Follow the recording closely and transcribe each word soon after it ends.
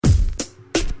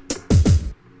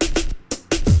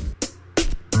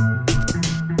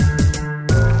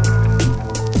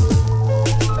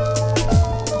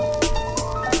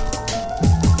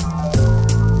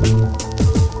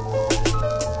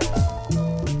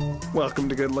Welcome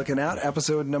to Good Looking Out,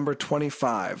 episode number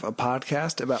 25, a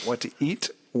podcast about what to eat,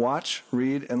 watch,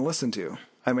 read, and listen to.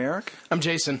 I'm Eric. I'm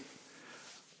Jason.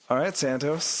 All right,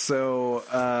 Santos. So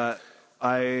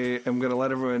I am going to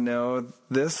let everyone know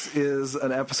this is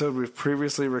an episode we've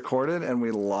previously recorded and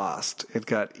we lost. It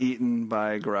got eaten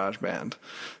by GarageBand.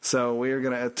 So we are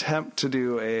going to attempt to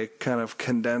do a kind of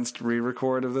condensed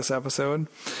re-record of this episode.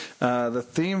 The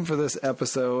theme for this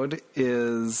episode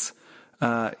is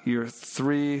your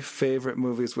three favorite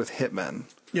movies with hitmen.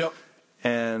 Yep.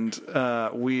 And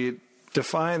we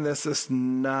define this as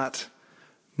not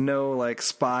no like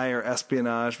spy or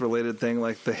espionage related thing.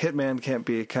 Like the hitman can't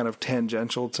be kind of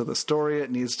tangential to the story. It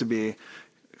needs to be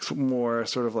more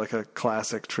sort of like a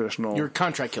classic traditional. You're a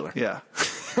contract killer. Yeah.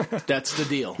 That's the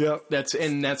deal. Yep.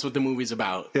 That's what the movie's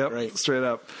about. Yep. Right. Straight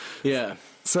up. Yeah.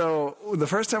 So the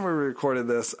first time we recorded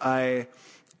this, I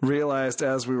realized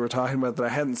as we were talking about that I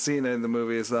hadn't seen any of the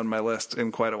movies on my list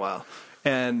in quite a while.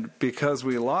 And because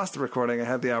we lost the recording, I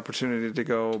had the opportunity to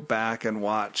go back and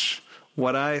watch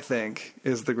what I think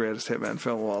is the greatest hitman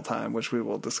film of all time, which we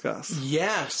will discuss.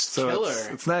 Yes, so killer.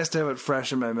 It's nice to have it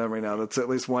fresh in my memory now. That's at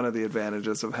least one of the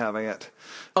advantages of having it.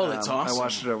 Oh, that's awesome. I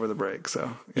watched it over the break,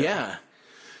 so. Yeah.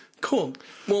 Cool.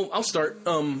 Well, I'll start.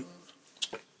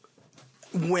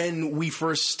 When we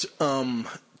first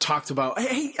talked about,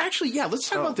 hey, actually, yeah, let's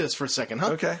talk about this for a second,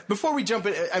 huh? Okay. Before we jump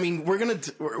in, I mean, we're doing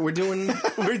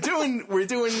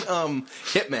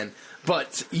Hitmen,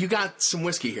 but you got some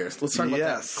whiskey here. Let's talk about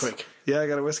that quick. Yeah, I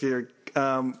got a whiskey here.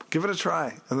 Give it a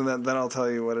try, and then I'll tell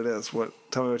you what it is.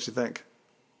 Tell me what you think.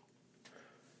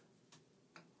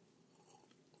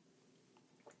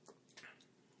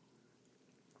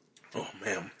 Oh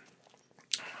man,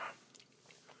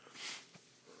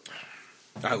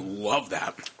 I love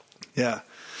that. Yeah.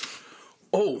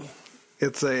 Oh,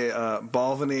 it's a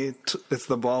Balvenie. It's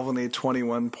the Balvenie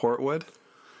 21 Portwood.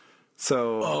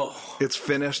 So it's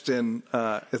finished in.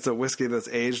 It's a whiskey that's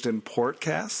aged in port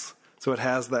casks. So it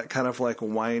has that kind of like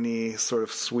winey, sort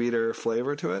of sweeter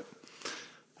flavor to it.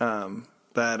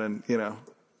 That and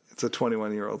it's a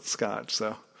 21-year-old Scotch.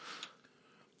 So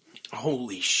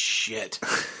holy shit,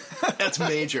 that's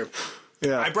major.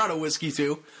 Yeah, I brought a whiskey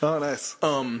too. Oh, nice.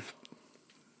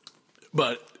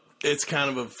 But it's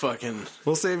kind of a fucking.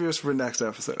 We'll save yours for next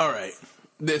episode. All right,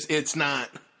 it's not.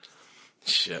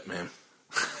 Shit, man,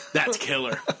 that's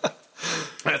killer.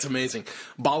 That's amazing.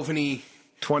 Balvenie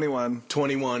 21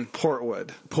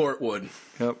 Portwood.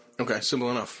 Yep. Okay,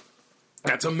 simple enough.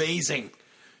 That's amazing.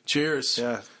 Cheers.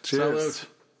 Yeah. Cheers. Salute.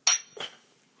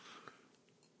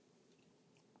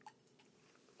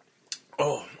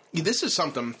 Oh, this is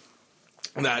something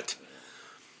that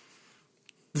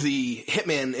the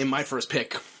hitman in my first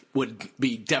pick would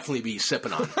definitely be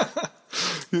sipping on.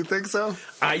 You think so?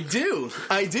 I do.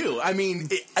 I mean,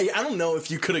 I don't know if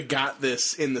you could have got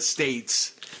this in the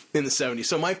States in the 70s.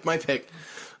 So my pick,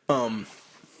 one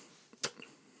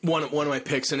of my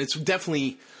picks, and it's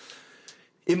definitely,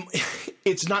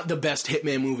 it's not the best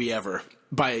hitman movie ever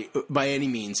by any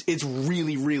means. It's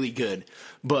really, really good,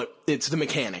 but it's The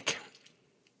Mechanic,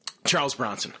 Charles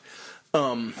Bronson.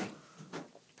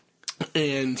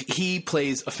 And he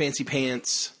plays a fancy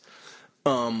pants,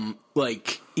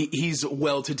 like he's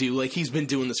well-to-do, like he's been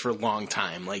doing this for a long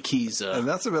time, like he's and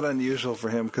that's a bit unusual for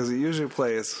him because he usually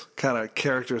plays kind of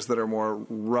characters that are more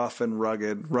rough and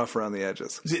rugged, rough around the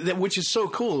edges, which is so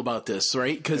cool about this,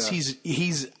 right? Because he's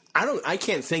I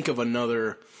can't think of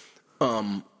another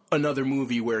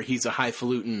movie where he's a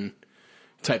highfalutin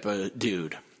type of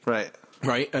dude, right?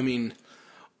 I mean,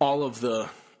 all of the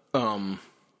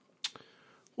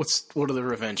what are the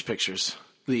revenge pictures?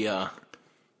 The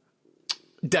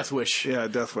Death Wish. Yeah,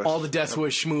 Death Wish. All the Death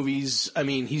Wish movies. I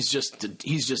mean, he's just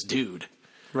dude.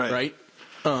 Right.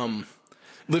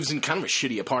 Lives in kind of a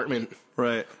shitty apartment.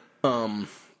 Right.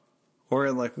 Or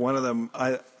in like one of them,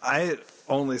 I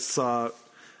only saw.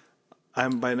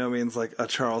 I'm by no means like a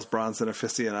Charles Bronson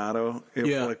aficionado. It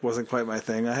like wasn't quite my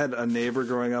thing. I had a neighbor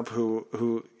growing up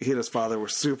who he and his father were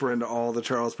super into all the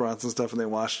Charles Bronson stuff, and they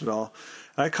watched it all.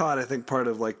 I caught, I think, part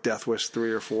of like Death Wish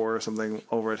 3 or 4 or something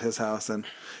over at his house, and it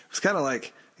was kind of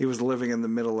like he was living in the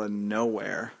middle of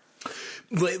nowhere.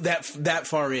 That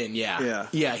far in, yeah.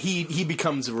 Yeah. He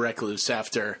becomes a recluse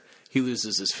after he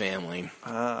loses his family.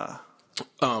 But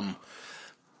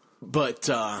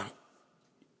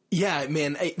yeah,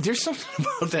 man, there's something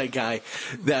about that guy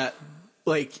that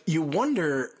like you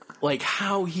wonder like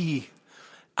how he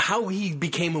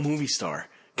became a movie star,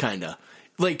 kind of.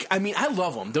 Like, I mean, I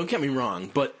love him, don't get me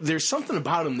wrong, but there's something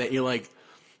about him that you're like,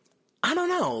 I don't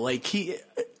know, like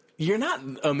you're not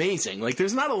amazing. Like,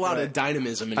 there's not a lot of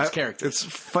dynamism in his character. It's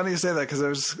funny you say that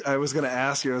because I was going to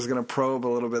ask you, I was going to probe a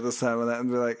little bit this time on that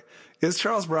and be like, is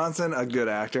Charles Bronson a good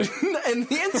actor? And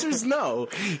the answer is no.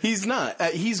 He's not.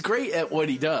 He's great at what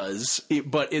he does,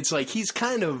 but it's like he's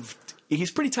pretty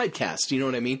typecast. You know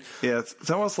what I mean? Yeah, it's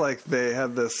almost like they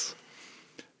had this.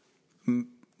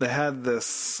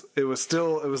 It was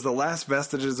the last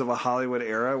vestiges of a Hollywood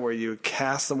era where you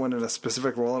cast someone in a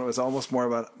specific role, and it was almost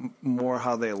more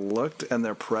how they looked and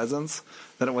their presence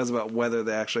than it was about whether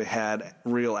they actually had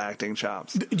real acting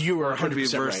chops. You were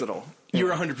 100% versatile. Right. You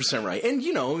were 100% right. And,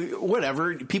 you know,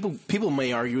 whatever, people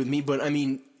may argue with me, but I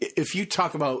mean, if you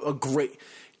talk about a great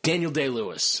Daniel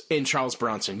Day-Lewis and Charles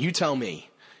Bronson, you tell me.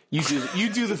 You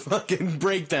do the fucking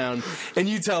breakdown, and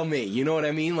you tell me. You know what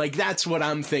I mean? Like, that's what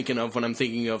I'm thinking of when I'm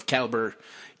thinking of caliber.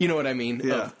 You know what I mean?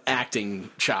 Yeah. Of acting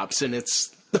chops, and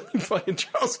it's fucking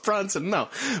Charles Bronson. No,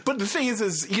 but the thing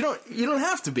is you don't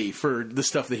have to be for the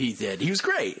stuff that he did. He was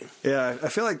great. Yeah, I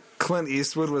feel like Clint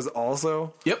Eastwood was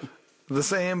also the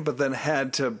same, but then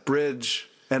had to bridge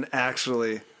and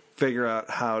actually figure out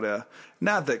how to.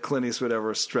 Not that Clint Eastwood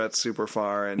ever stretched super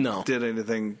far and did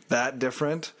anything that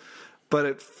different, but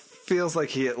it feels like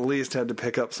he at least had to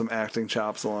pick up some acting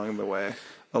chops along the way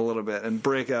a little bit and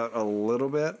break out a little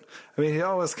bit. I mean, he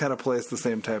always kind of plays the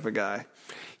same type of guy.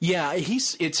 Yeah,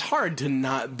 it's hard to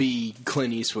not be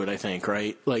Clint Eastwood, I think,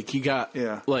 right? Like, he got,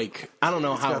 like, I don't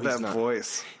know how he's got that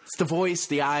voice. It's the voice,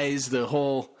 the eyes, the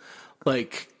whole,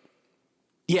 like,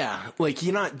 yeah, like,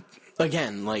 you're not,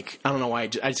 again, like, I don't know why, I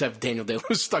just have Daniel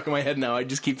Day-Lewis stuck in my head now. I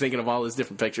just keep thinking of all his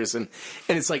different pictures, and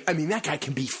it's like, I mean, that guy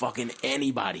can be fucking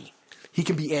anybody. He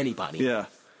can be anybody. Yeah.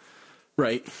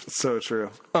 Right? So true.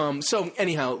 So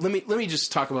anyhow, let me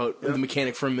just talk about the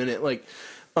mechanic for a minute. Like,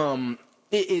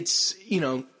 it's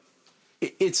a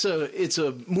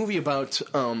movie about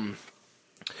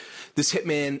this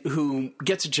hitman who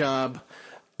gets a job.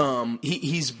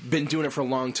 He's been doing it for a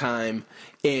long time,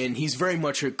 and he's very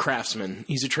much a craftsman.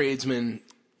 He's a tradesman,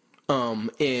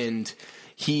 and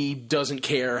he doesn't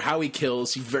care how he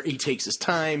kills. He takes his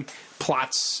time,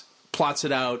 plots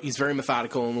it out. He's very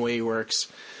methodical in the way he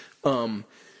works. And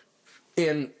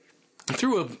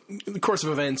through the course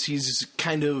of events, he's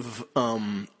kind of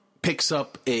picks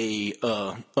up a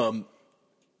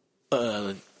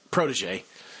protege.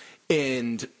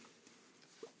 And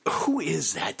who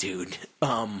is that dude?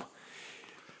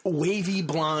 Wavy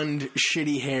blonde,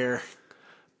 shitty hair.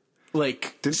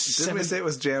 Like, did we say it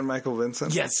was Jan Michael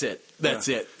Vincent? That's it. That's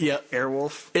it. Yeah.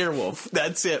 Airwolf.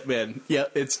 That's it, man. Yeah,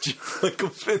 it's Jan Michael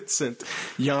Vincent.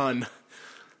 Jan.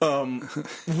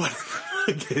 What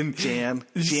again?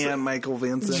 Jan Michael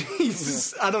Vincent.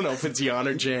 Jesus. I don't know if it's Jan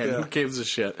or Jan. Who gives a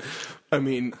shit? I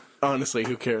mean, honestly,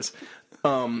 who cares?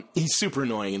 He's super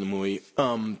annoying in the movie.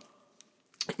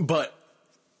 But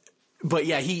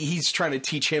yeah, he's trying to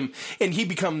teach him, and he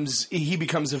becomes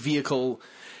a vehicle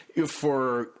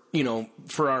for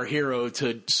our hero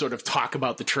to sort of talk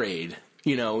about the trade.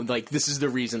 You know, like, this is the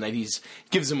reason that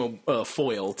gives him a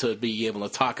foil to be able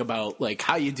to talk about, like,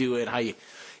 how you do it, how you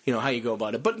go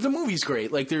about it. But the movie's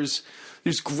great. Like, there's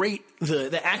great,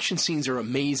 the action scenes are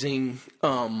amazing.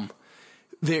 The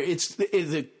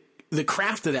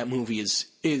craft of that movie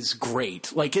is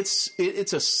great. Like,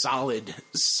 it's a solid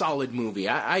movie.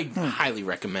 I highly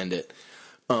recommend it.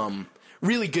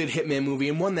 Really good hitman movie,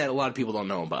 and one that a lot of people don't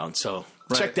know about. So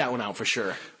check that one out for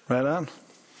sure. Right on.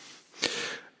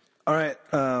 All right,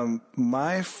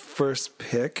 my first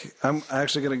pick, I'm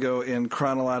actually going to go in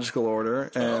chronological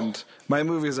order, and my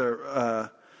movies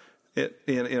are,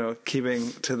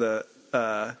 keeping to the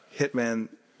Hitman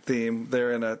theme.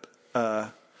 They're in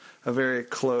a very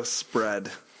close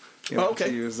spread.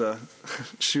 To use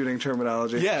shooting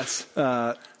terminology. Yes.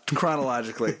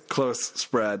 Chronologically, close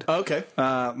spread. Okay.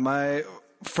 My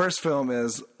first film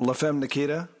is La Femme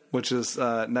Nikita, which is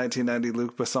 1990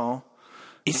 Luc Besson.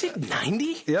 Is it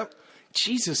 90? Yep.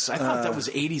 Jesus, I thought that was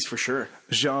 80s for sure.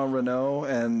 Jean Reno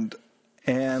and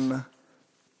Anne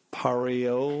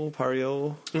Pariot.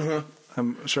 Mm-hmm.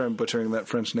 I'm sure I'm butchering that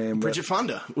French name. Bridget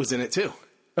Fonda was in it too.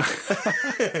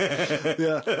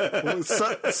 Yeah. Well,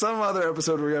 some other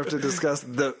episode we have to discuss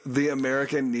the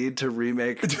American need to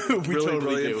remake really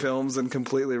brilliant films and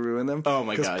completely ruin them. Oh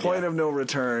my god! Because Point of No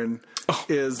Return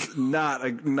is not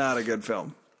a good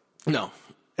film. No,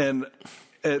 and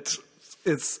it's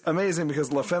amazing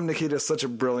because La Femme Nikita is such a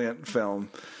brilliant film.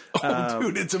 Oh,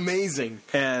 dude, it's amazing.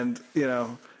 And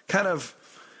kind of,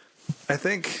 I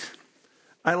think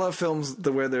I love films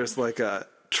where there's like a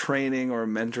training or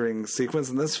mentoring sequence,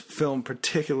 and this film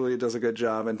particularly does a good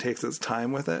job and takes its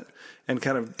time with it and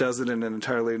kind of does it in an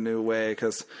entirely new way.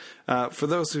 Because for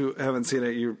those who haven't seen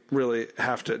it, you really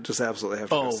have to absolutely have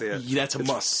to go see it. That's a it's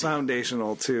must.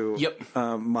 Foundational to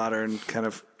modern kind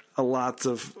of. Lots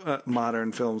of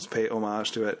modern films pay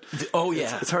homage to it. Oh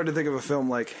yeah, it's hard to think of a film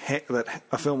like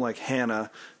a film like Hannah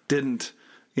didn't.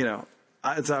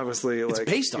 It's obviously like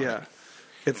based on. Yeah,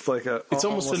 it's like it's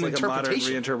almost an like a modern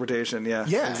interpretation. reinterpretation.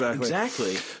 Yeah,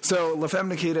 exactly. So La Femme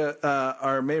Nikita,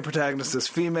 our main protagonist, is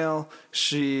female.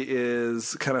 She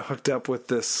is kind of hooked up with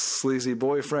this sleazy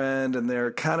boyfriend, and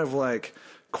they're kind of like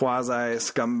quasi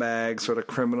scumbag sort of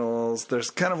criminals. There's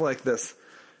kind of like this.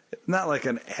 Not like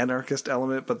an anarchist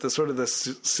element, but the sort of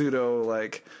this pseudo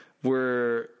like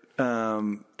we're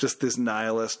just these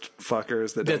nihilist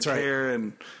fuckers that don't care,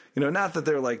 and not that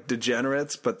they're like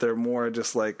degenerates, but they're more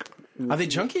just like are they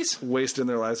junkies? Wasting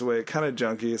their lives away, kind of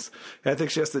junkies. And I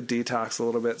think she has to detox a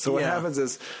little bit. So what happens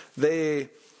is they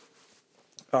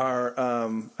are,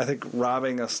 I think,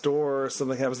 robbing a store.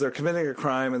 Something happens. They're committing a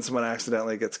crime, and someone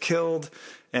accidentally gets killed,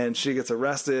 and she gets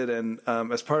arrested. And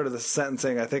as part of the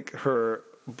sentencing, I think her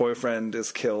boyfriend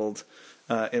is killed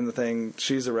in the thing.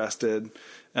 She's arrested,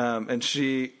 and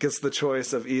she gets the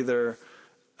choice of either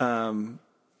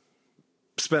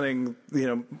spending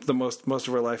the most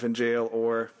of her life in jail,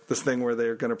 or this thing where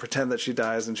they're going to pretend that she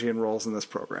dies and she enrolls in this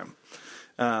program.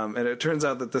 And it turns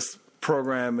out that this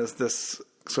program is this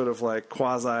sort of like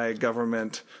quasi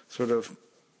government sort of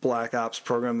black ops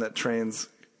program that trains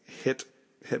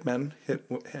hitmen,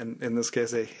 and in this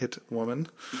case a hit woman.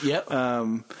 Yep.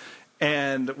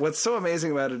 And what's so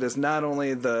amazing about it is not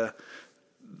only the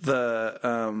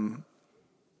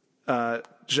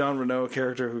Jean Reno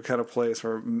character who kind of plays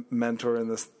her mentor in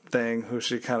this thing, who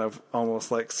she kind of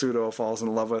almost like pseudo falls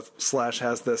in love with, /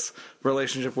 has this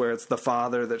relationship where it's the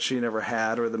father that she never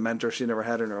had or the mentor she never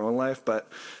had in her own life. But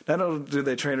not only do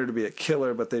they train her to be a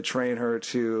killer, but they train her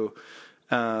to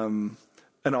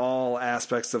in all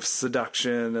aspects of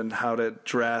seduction and how to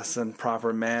dress and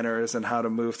proper manners and how to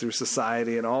move through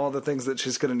society and all the things that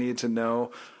she's going to need to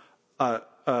know.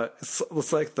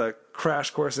 It's like the crash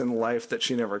course in life that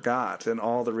she never got, and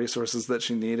all the resources that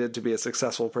she needed to be a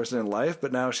successful person in life.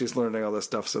 But now she's learning all this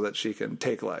stuff so that she can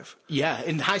take life. Yeah,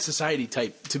 in high society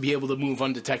type, to be able to move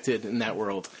undetected in that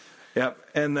world. Yep.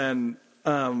 And then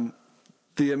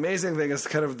the amazing thing is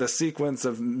kind of the sequence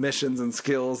of missions and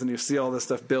skills, and you see all this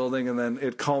stuff building, and then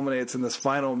it culminates in this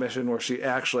final mission where she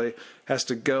actually has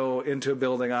to go into a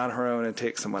building on her own and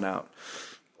take someone out.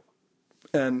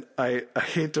 And I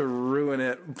hate to ruin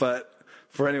it, but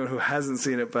for anyone who hasn't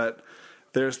seen it, but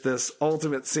there's this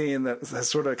ultimate scene that has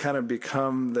sort of kind of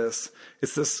become this,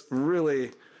 it's this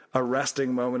really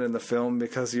arresting moment in the film,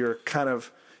 because you're kind of,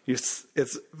 it's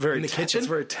very in the kitchen? It's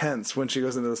very tense when she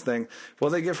goes into this thing. Well,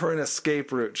 they give her an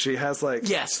escape route. She has like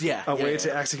a way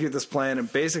to execute this plan,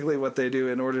 and basically what they do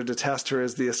in order to test her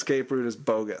is the escape route is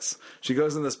bogus. She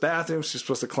goes in this bathroom. She's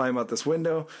supposed to climb out this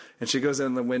window, and she goes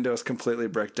in. The window is completely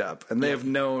bricked up, and they have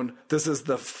known this is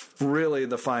really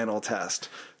the final test.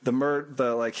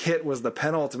 The hit was the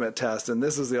penultimate test, and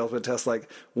this is the ultimate test. Like,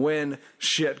 when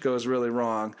shit goes really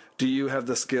wrong, do you have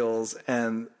the skills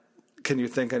and can you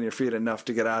think on your feet enough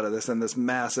to get out of this? And this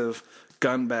massive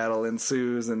gun battle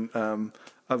ensues, and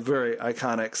a very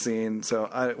iconic scene. So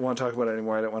I don't want to talk about it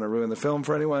anymore. I don't want to ruin the film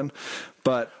for anyone.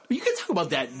 But you can talk about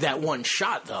that one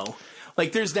shot, though.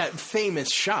 Like, there's that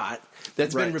famous shot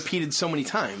that's been repeated so many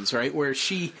times, right? Where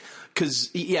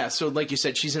so like you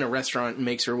said, she's in a restaurant and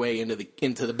makes her way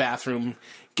into the bathroom,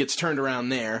 gets turned around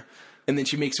there, and then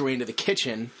she makes her way into the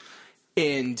kitchen,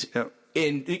 and... Yep.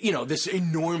 And, this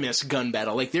enormous gun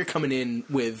battle. Like, they're coming in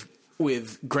with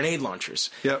grenade launchers.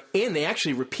 Yep. And they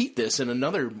actually repeat this in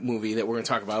another movie that we're going to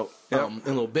talk about in a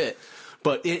little bit.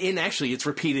 But actually, it's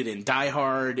repeated in Die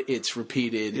Hard. It's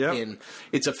repeated in...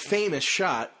 It's a famous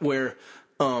shot where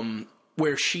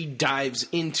she dives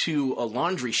into a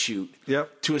laundry chute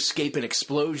to escape an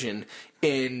explosion.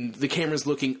 And the camera's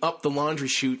looking up the laundry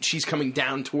chute. She's coming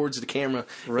down towards the camera,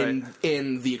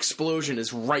 and the explosion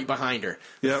is right behind her.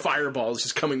 The fireball is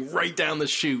just coming right down the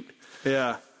chute.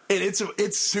 Yeah, and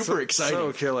it's super exciting.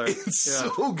 So killer. It's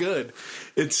so good.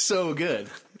 It's so good.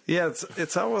 Yeah,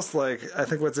 it's almost like, I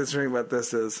think what's interesting about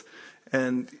this is,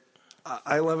 and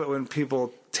I love it when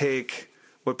people take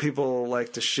what people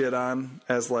like to shit on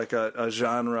as like a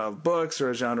genre of books or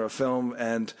a genre of film,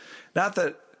 and not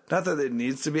that it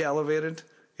needs to be elevated.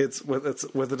 It's with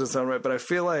its own right. But I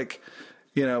feel like,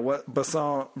 what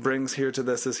Besson brings here to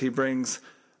this is he brings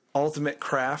ultimate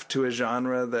craft to a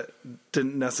genre that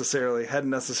hadn't necessarily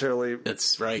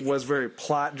That's right. was very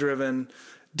plot driven,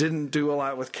 didn't do a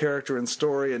lot with character and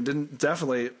story, and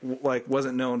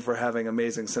wasn't known for having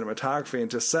amazing cinematography.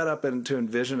 And to set up and to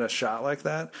envision a shot like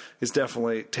that is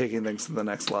definitely taking things to the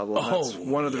next level. And that's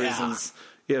one of the reasons,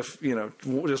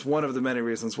 just one of the many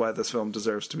reasons why this film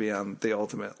deserves to be on the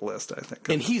ultimate list, I think.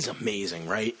 And he's amazing,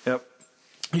 right? Yep.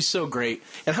 He's so great.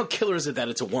 And how killer is it that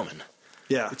it's a woman?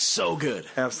 Yeah. It's so good.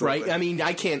 Absolutely. Right? I mean,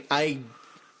 I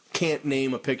can't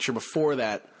name a picture before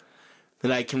that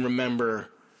I can remember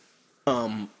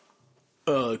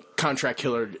a contract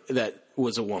killer that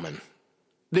was a woman.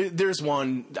 There's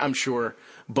one, I'm sure,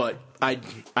 but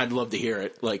I'd love to hear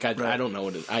it. Like, I don't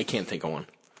know I can't think of one.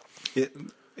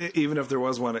 Even if there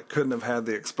was one, it couldn't have had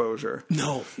the exposure.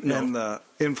 No. And the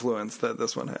influence that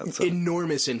this one had. So.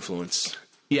 Enormous influence.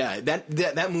 Yeah,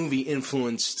 that movie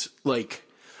influenced, like,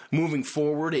 moving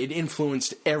forward, it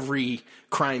influenced every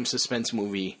crime suspense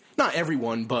movie. Not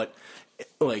everyone, but,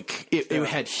 like, it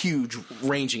had huge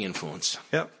ranging influence.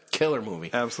 Yep. Killer movie.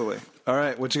 Absolutely. All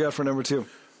right, what you got for number 2?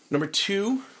 Number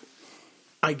 2,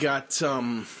 I got,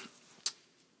 so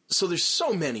there's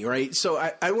so many, right? So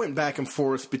I went back and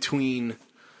forth between,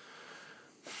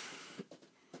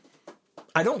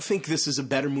 I don't think this is a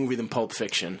better movie than Pulp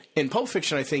Fiction. In Pulp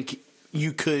Fiction, I think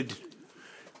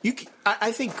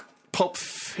I think Pulp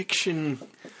Fiction,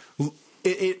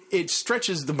 it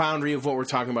stretches the boundary of what we're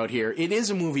talking about here. It is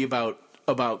a movie about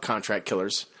contract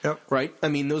killers. Yep. Right? I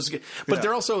mean, but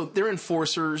they're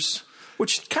enforcers,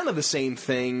 which is kind of the same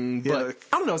thing, but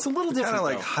I don't know, it's a little different. Kind of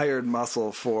like hired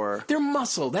muscle for... They're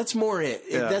muscle, that's more it.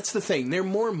 Yeah. That's the thing. They're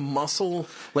more muscle,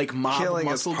 like mob Killing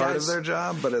muscle is part guys. of their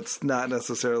job, but it's not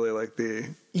necessarily like the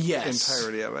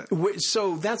entirety of it.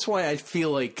 So that's why I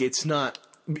feel like it's not...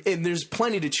 And there's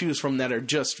plenty to choose from that are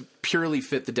just purely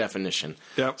fit the definition.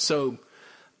 Yep. So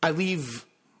I leave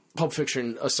Pulp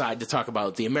Fiction aside to talk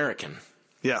about The American.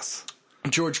 Yes.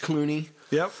 George Clooney.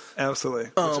 Yep, absolutely.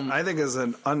 Which I think is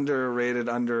an underrated,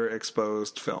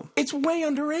 underexposed film. It's way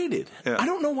underrated. Yeah. I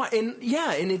don't know why. And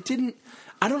it didn't.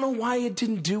 I don't know why it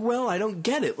didn't do well. I don't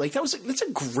get it. Like that's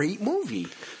a great movie.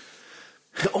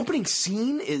 The opening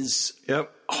scene is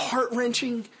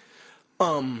heart-wrenching,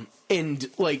 and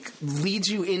like leads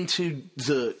you into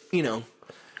the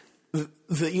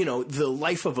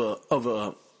life of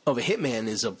a hitman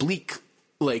is a bleak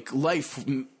like life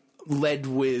led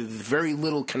with very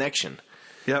little connection.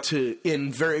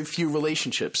 In very few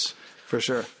relationships. For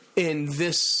sure. And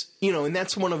this, and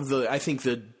that's one of I think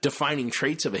the defining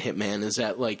traits of a hitman is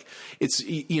that, like, it's,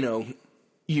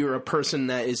 you're a person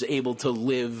that is able to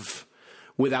live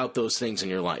without those things in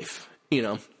your life,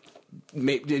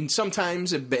 And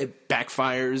sometimes it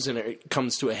backfires and it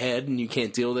comes to a head and you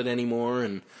can't deal with it anymore.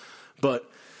 But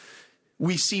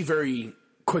we see very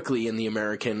quickly in The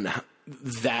American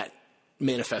that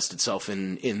manifests itself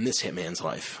in this hitman's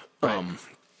life. Right.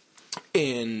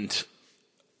 And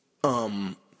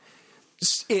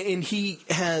he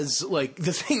has, like,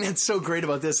 the thing that's so great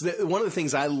about this, one of the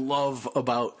things I love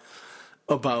about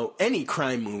any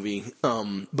crime movie,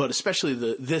 but especially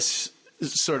this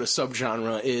sort of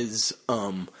subgenre is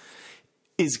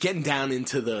getting down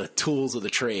into the tools of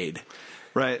the trade.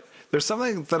 Right. There's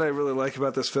something that I really like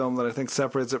about this film that I think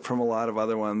separates it from a lot of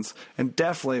other ones, and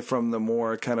definitely from the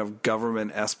more kind of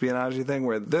government espionage thing,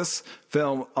 where this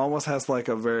film almost has like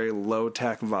a very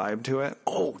low-tech vibe to it.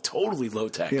 Oh, totally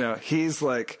low-tech. He's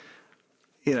like,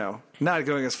 not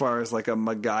going as far as like a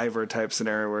MacGyver type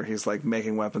scenario where he's like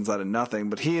making weapons out of nothing,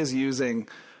 but he is using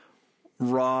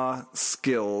raw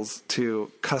skills to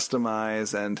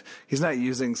customize, and he's not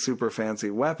using super fancy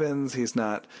weapons.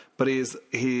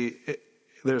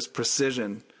 There's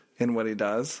precision in what he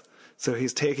does. So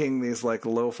he's taking these like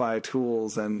lo-fi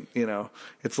tools and,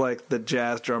 it's like the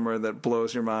jazz drummer that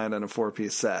blows your mind on a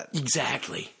 4-piece set.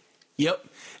 Exactly. Yep.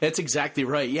 That's exactly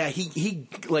right. Yeah. He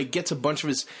like gets a bunch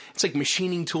of it's like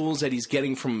machining tools that he's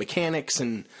getting from mechanics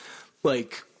and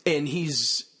like, and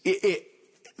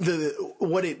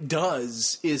what it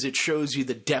does is it shows you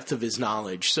the depth of his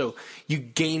knowledge. So you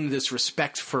gain this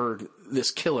respect for this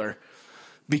killer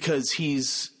because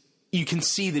you can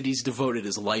see that he's devoted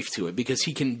his life to it because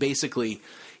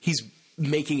he's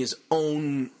making his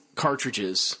own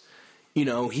cartridges.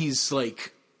 He's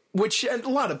like, which a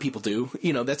lot of people do.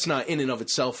 That's not in and of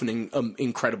itself an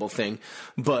incredible thing,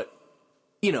 but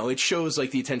it shows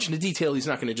like the attention to detail. He's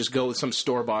not going to just go with some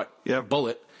store-bought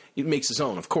bullet. He makes his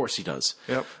own. Of course he does.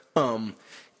 Yep.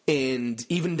 And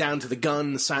even down to the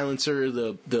gun, the silencer,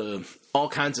 the all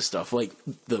kinds of stuff, like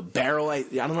the barrel. I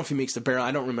don't know if he makes the barrel.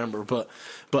 I don't remember, but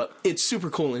it's super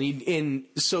cool. And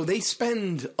so they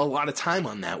spend a lot of time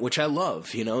on that, which I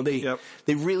love. They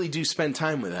really do spend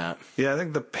time with that. Yeah, I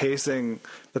think the pacing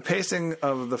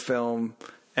of the film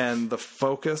and the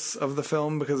focus of the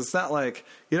film, because it's not like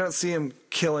you don't see him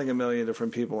killing a million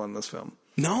different people in this film.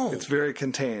 No. It's very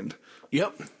contained.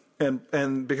 Yep.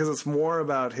 And because it's more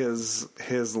about his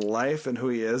life and who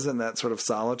he is and that sort of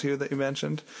solitude that you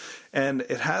mentioned. And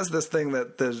it has this thing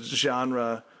that this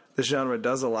genre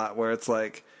does a lot, where it's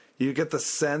like you get the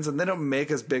sense, and they don't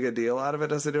make as big a deal out of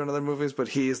it as they do in other movies, but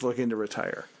he's looking to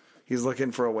retire. He's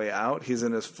looking for a way out. He's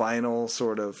in his final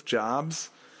sort of jobs.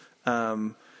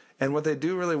 And what they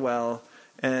do really well,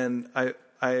 and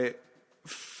they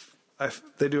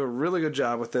do a really good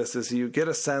job with this, is you get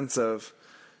a sense of,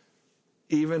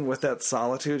 even with that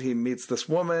solitude, he meets this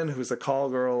woman who's a call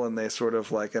girl, and they sort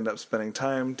of like end up spending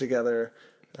time together.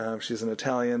 She's an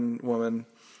Italian woman,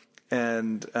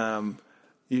 and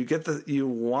you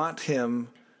want him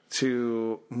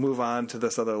to move on to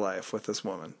this other life with this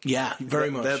woman. Yeah, very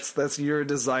much. That's your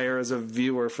desire as a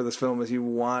viewer for this film, is you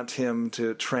want him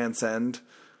to transcend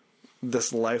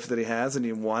this life that he has, and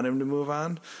you want him to move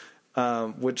on,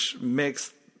 which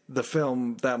makes the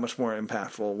film that much more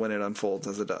impactful when it unfolds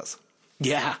as it does.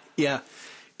 Yeah,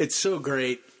 it's so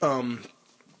great. And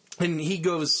he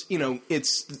goes,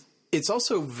 it's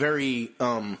also very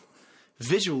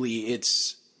visually.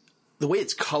 It's the way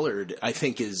it's colored. I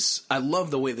think I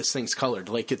love the way this thing's colored.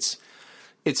 Like it's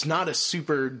not a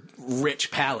super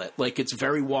rich palette. Like it's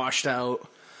very washed out.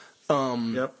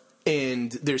 Yep.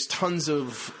 And there's tons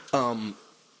of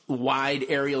wide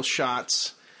aerial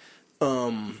shots.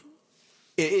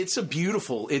 It's a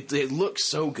beautiful. It looks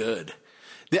so good.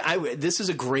 This is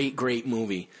a great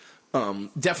movie.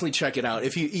 Definitely check it out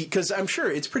because I'm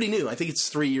sure it's pretty new. I think it's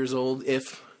 3 years old,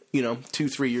 if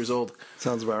 2-3 years old.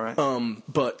 Sounds about right.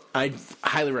 But I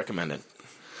highly recommend it.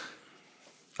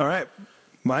 All right,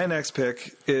 my next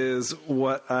pick is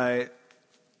what I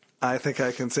think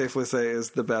I can safely say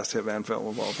is the best Hitman film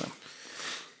of all time.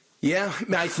 Yeah,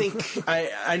 I think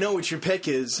I know what your pick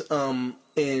is, and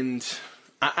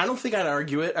I don't think I'd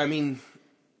argue it. I mean,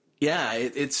 yeah,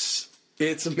 it's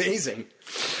amazing.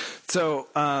 So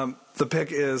the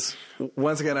pick is,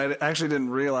 once again, I actually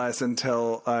didn't realize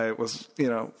until I was,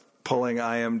 pulling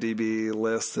IMDb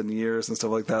lists and years and stuff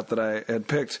like that I had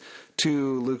picked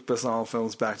 2 Luc Besson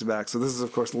films back to back. So this is,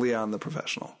 of course, Leon the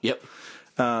Professional. Yep.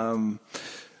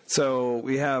 So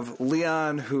we have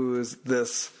Leon, who is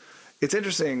this. It's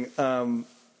interesting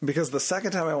because the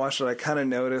second time I watched it, I kind of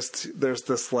noticed there's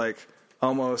this like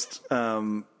almost.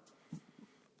 I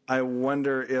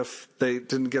wonder if they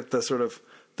didn't get the sort of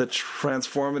the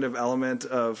transformative element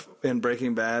of in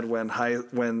Breaking Bad when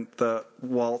the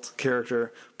Walt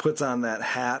character puts on that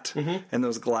hat and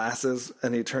those glasses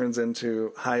and he turns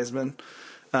into Heisman.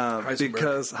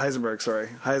 Because Heisenberg.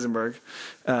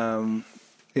 Heisman.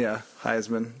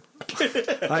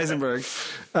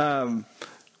 Heisenberg.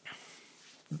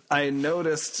 I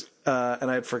noticed, and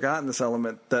I had forgotten this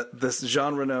element, that this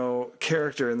Jean Reno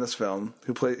character in this film,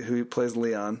 who plays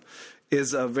Leon,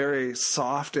 is a very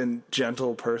soft and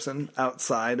gentle person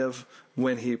outside of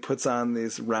when he puts on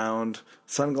these round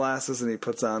sunglasses and he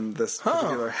puts on this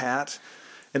particular hat.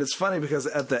 And it's funny because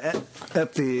at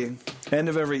the end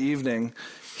of every evening,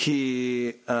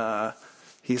 he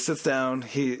sits down.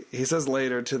 He says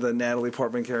later to the Natalie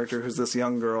Portman character, who's this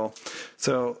young girl.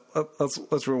 So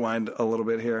let's rewind a little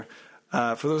bit here.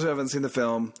 For those who haven't seen the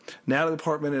film, Natalie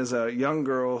Portman is a young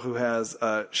girl who has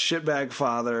a shitbag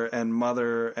father and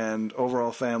mother and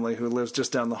overall family who lives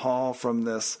just down the hall from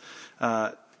this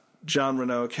Jean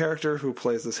Reno character who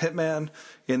plays this hitman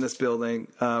in this building.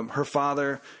 Her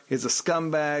father is a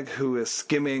scumbag who is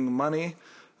skimming money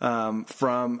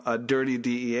from a dirty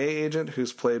DEA agent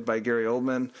who's played by Gary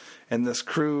Oldman. And this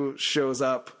crew shows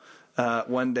up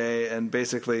one day and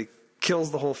basically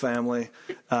kills the whole family.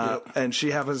 And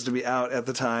she happens to be out at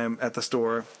the time at the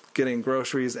store getting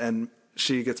groceries, and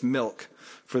she gets milk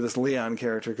for this Leon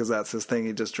character because that's his thing.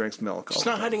 He just drinks milk. She's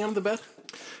not hiding under the bed?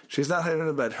 She's not hiding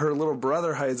under the bed. Her little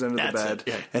brother hides under the bed,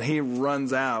 and he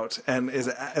runs out and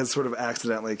is sort of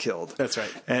accidentally killed. That's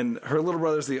right. And her little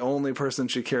brother's the only person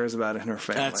she cares about in her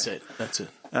family. That's it.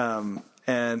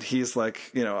 And he's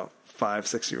like, a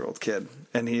 5-6-year-old kid,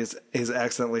 and he's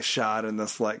accidentally shot in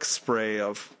this like spray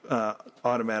of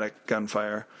automatic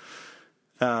gunfire.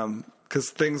 Because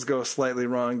things go slightly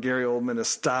wrong. Gary Oldman is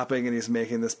stopping, and he's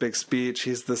making this big speech.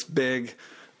 He's this big.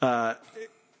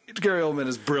 Gary Oldman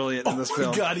is brilliant in this film.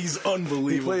 Oh my God, he's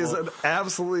unbelievable. He plays an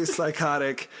absolutely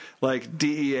psychotic, like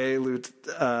DEA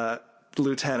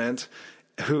lieutenant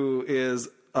who is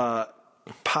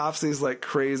pops these like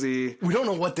crazy. We don't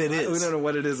know what that is. We don't know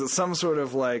what it is. It's some sort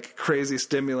of like crazy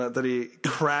stimulant that he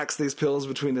cracks these pills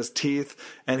between his teeth,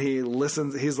 and he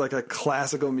listens. He's like a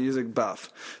classical music buff.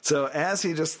 So as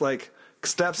he just like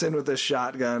steps in with this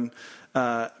shotgun,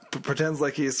 pretends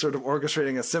like he's sort of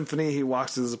orchestrating a symphony. He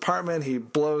walks to his apartment. He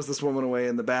blows this woman away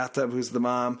in the bathtub, who's the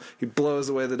mom. He blows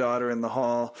away the daughter in the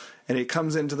hall. And he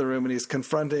comes into the room and he's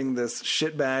confronting this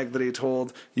shitbag that he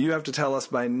told, you have to tell us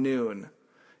by noon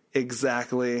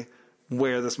exactly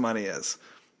where this money is.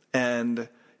 And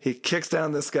he kicks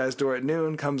down this guy's door at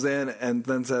noon, comes in, and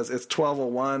then says, it's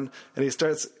 12:01. And he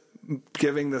starts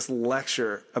giving this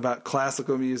lecture about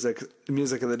classical music and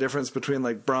the difference between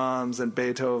like Brahms and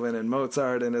Beethoven and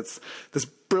Mozart, and it's this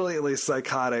brilliantly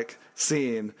psychotic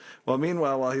scene. Well,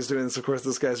 meanwhile, while he's doing this, of course,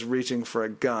 this guy's reaching for a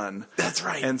gun. That's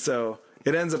right. And so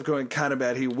it ends up going kind of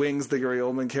bad. He wings the Gary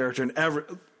Oldman character, and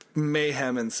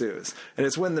mayhem ensues. And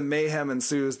it's when the mayhem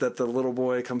ensues that the little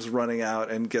boy comes running out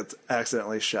and gets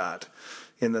accidentally shot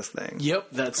in this thing. Yep,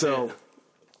 that's it.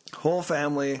 Whole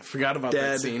family Forgot about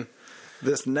dead. that scene.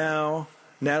 This now,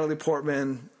 Natalie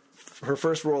Portman, her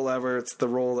first role ever. It's the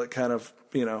role that kind of,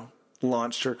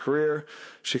 launched her career.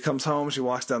 She comes home. She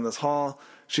walks down this hall.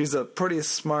 She's a pretty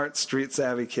smart,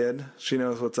 street-savvy kid. She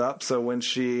knows what's up. So when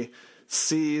she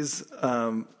sees,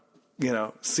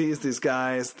 sees these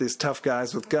guys, these tough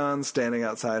guys with guns standing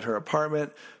outside her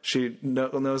apartment, she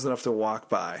knows enough to walk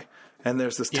by. And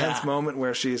there's this tense moment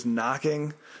where she's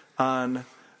knocking on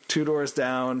 2 doors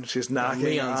down. She's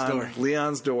knocking on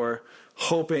Leon's door,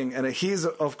 hoping, and he's,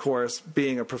 of course,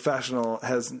 being a professional,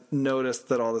 has noticed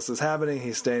that all this is happening.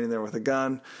 He's standing there with a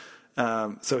gun.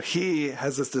 So he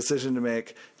has this decision to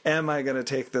make. Am I going to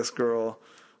take this girl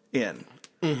in?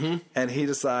 Mm-hmm. And he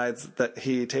decides that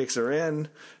he takes her in.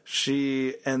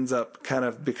 She ends up kind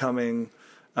of becoming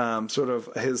sort of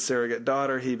his surrogate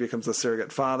daughter. He becomes a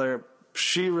surrogate father.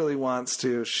 She really wants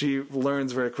to. She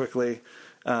learns very quickly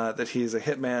that he's a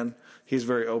hitman. He's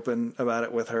very open about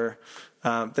it with her.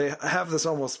 They have this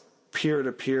almost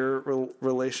peer-to-peer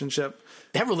relationship.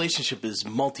 That relationship is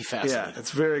multifaceted. Yeah,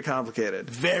 it's very complicated.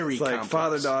 Very it's like complex.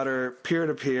 father-daughter,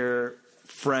 peer-to-peer,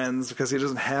 friends, because he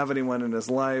doesn't have anyone in his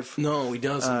life. No, he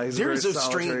doesn't.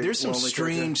 There's some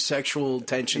strange sexual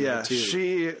tension there, too.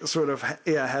 She sort of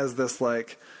has this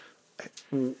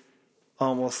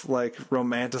almost like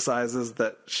romanticizes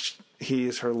that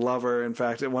he's her lover. In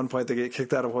fact, at one point they get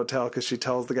kicked out of a hotel because she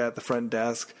tells the guy at the front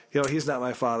desk, he's not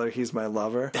my father, he's my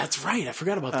lover. That's right. I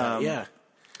forgot about that. Yeah.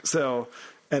 So,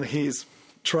 and he's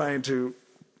trying to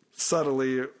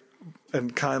subtly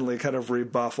and kindly kind of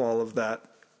rebuff all of that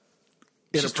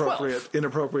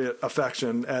inappropriate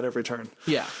affection at every turn.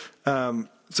 Yeah.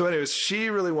 So anyways, she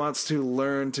really wants to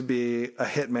learn to be a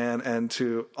hitman and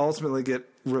to ultimately get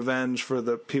revenge for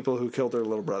the people who killed her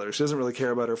little brother. She doesn't really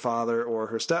care about her father or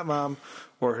her stepmom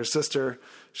or her sister.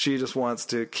 She just wants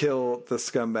to kill the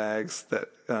scumbags that,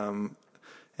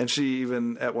 and she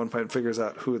even at one point figures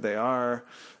out who they are,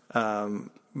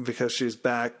 because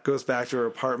goes back to her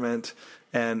apartment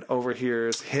and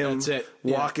overhears him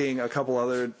walking a couple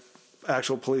other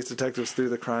actual police detectives through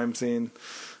the crime scene.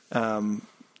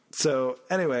 So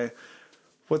anyway,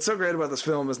 what's so great about this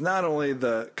film is not only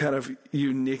the kind of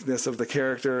uniqueness of the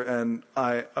character, and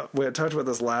we had talked about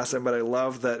this last time, but I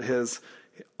love that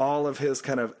all of his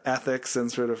kind of ethics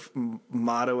and sort of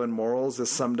motto and morals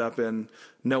is summed up in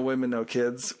 "No women, no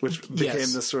kids," which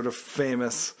became this sort of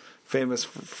famous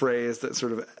phrase that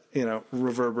sort of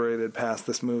reverberated past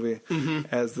this movie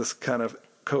as this kind of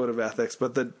code of ethics.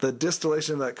 But the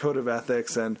distillation of that code of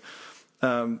ethics and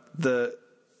the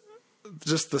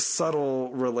subtle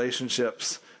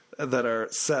relationships that are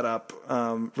set up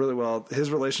really well. His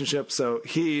relationship, so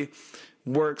he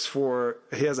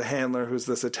has a handler who's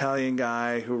this Italian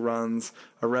guy who runs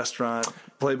a restaurant,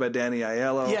 played by Danny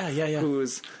Aiello,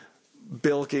 who's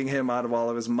bilking him out of all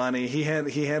of his money. He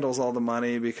handles all the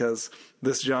money because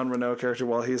this Jean Reno character,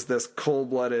 while he's this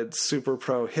cold-blooded super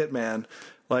pro hitman,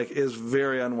 is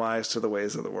very unwise to the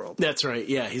ways of the world. That's right.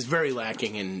 Yeah, he's very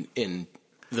lacking in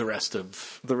the rest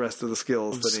of the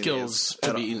skills that he needs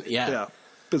to be. Yeah,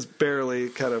 is barely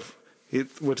kind of,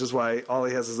 which is why all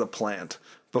he has is a plant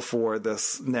before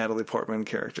this Natalie Portman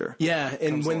character. Yeah,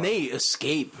 and when they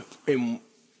escape,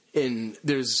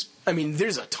 there's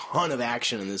a ton of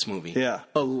action in this movie. Yeah,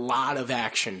 a lot of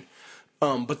action.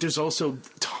 But there's also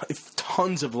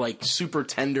tons of super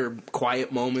tender,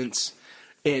 quiet moments.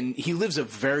 And he lives a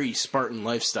very Spartan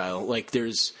lifestyle.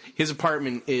 His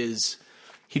apartment is,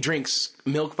 he drinks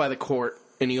milk by the quart,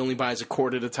 and he only buys a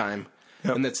quart at a time.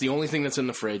 Yep. And that's the only thing that's in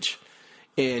the fridge.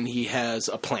 And he has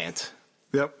a plant.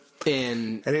 Yep.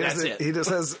 And that's it. He just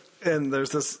has, and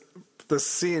there's this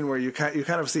scene where you kind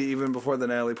of see, even before the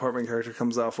Natalie Portman character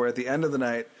comes off, where at the end of the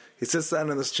night, he sits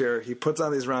down in this chair, he puts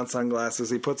on these round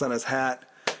sunglasses, he puts on his hat,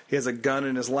 He has a gun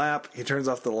in his lap. He turns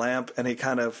off the lamp, and he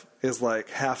kind of is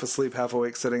like half asleep, half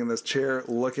awake, sitting in this chair,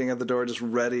 looking at the door, just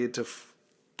ready to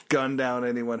gun down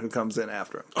anyone who comes in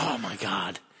after him. Oh, my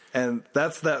God. And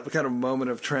that's that kind of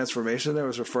moment of transformation that I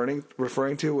was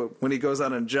referring to. When he goes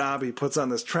on a job, he puts on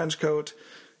this trench coat.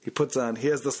 He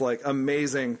has this like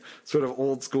amazing sort of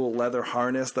old school leather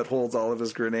harness that holds all of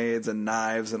his grenades and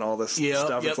knives and all this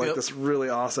stuff. It's like this really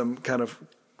awesome kind of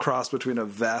cross between a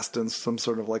vest and some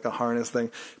sort of like a harness thing.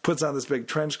 Puts on this big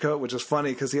trench coat, which is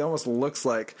funny because he almost looks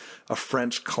like a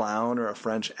French clown or a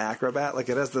French acrobat. Like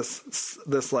it has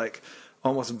this like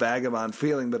almost vagabond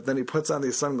feeling, but then he puts on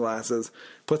these sunglasses,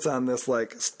 puts on this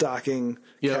like stocking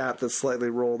cap that's slightly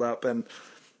rolled up, and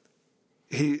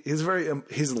he's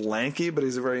lanky, but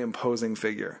he's a very imposing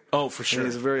figure. Oh, for sure.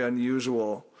 And he's very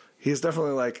unusual. He's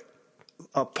definitely like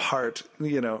apart,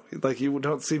 like you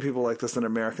don't see people like this in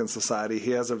American society.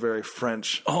 He has a very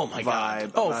French vibe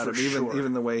about him,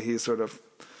 even the way he sort of,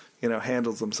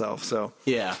 handles himself. So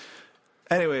yeah.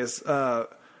 Anyways,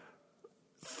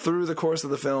 through the course of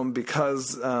the film,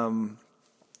 because the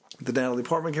Natalie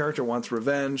Portman character wants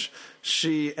revenge,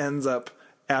 she ends up,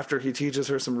 after he teaches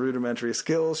her some rudimentary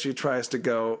skills, she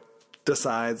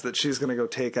decides that she's going to go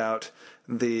take out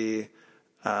the,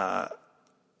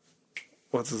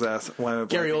 what's his ass?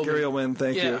 Gary Oldman,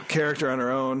 thank you. Character on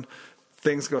her own.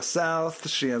 Things go south.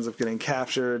 She ends up getting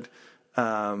captured.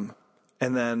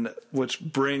 And then, which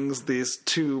brings these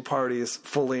two parties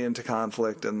fully into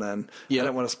conflict. And then, I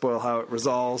don't want to spoil how it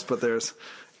resolves, but there's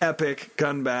epic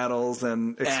gun battles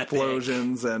and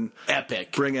explosions and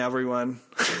bring everyone.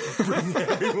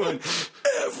 Everyone.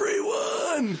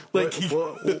 Like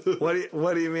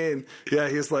what do you mean? Yeah,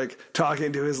 he's like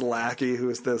talking to his lackey, who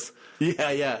is this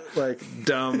like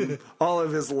dumb. All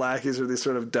of his lackeys are these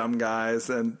sort of dumb guys,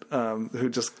 and who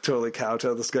just totally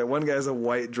kowtow this guy. One guy's a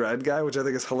white dread guy, which I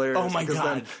think is hilarious. Oh my God!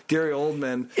 Then Gary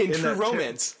Oldman in True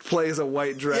Romance plays a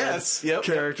white dread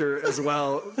character as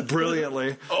well,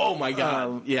 brilliantly. Oh my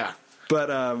God! But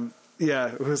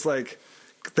it was like,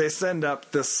 they send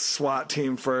up this SWAT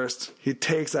team first. He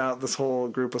takes out this whole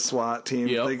group of SWAT team.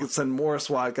 They send more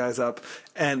SWAT guys up,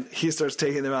 and he starts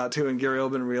taking them out too. And Gary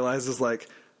Oldman realizes, like,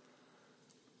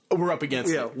 we're up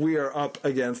against it. Yeah, we are up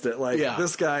against it. Like,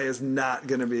 this guy is not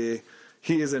going to be.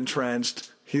 He is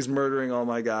entrenched. He's murdering all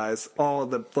my guys. All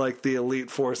the the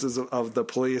elite forces of the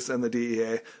police and the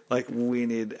DEA. Like, we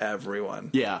need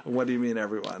everyone. Yeah. What do you mean,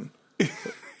 everyone?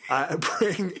 I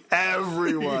bring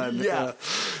everyone.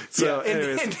 So,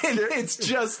 and it's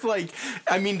just like,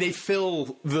 I mean, they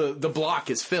fill the block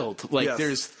is filled. Like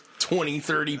there's 20,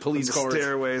 30 police cars.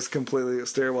 Stairwells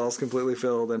completely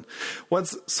filled. And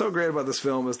what's so great about this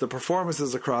film is the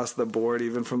performances across the board,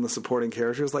 even from the supporting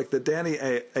characters, like the Danny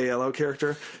Aiello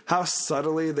character, how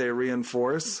subtly they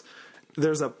reinforce.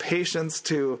 There's a patience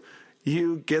to.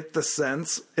 You get the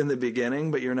sense in the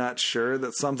beginning, but you're not sure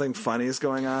that something funny is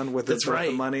going on with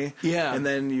the money. Yeah. And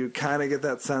then you kind of get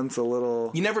that sense a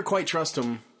little. You never quite trust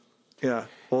him. Yeah.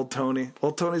 Old Tony.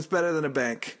 Old Tony's better than a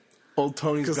bank. Old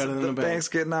Tony's better than a bank. The banks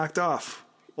get knocked off.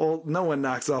 No one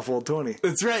knocks off Old Tony.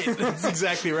 That's right. That's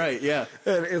exactly right. Yeah.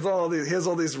 And he has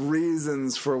all these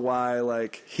reasons for why,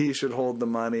 like, he should hold the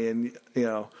money. And,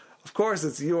 of course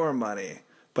it's your money.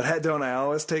 But don't I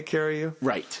always take care of you?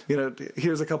 Right.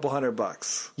 Here's a couple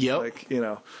 $100. Yep. Like,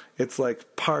 it's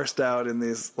like parsed out in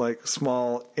these like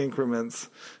small increments,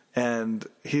 and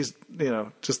he's,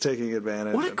 just taking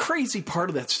advantage. What a crazy part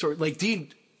of that story. Like,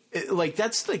 dude,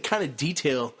 that's the kind of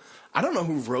detail. I don't know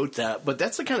who wrote that, but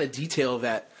that's the kind of detail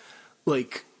that,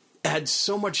 like, had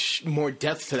so much more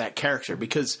depth to that character,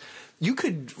 because you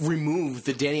could remove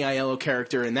the Danny Aiello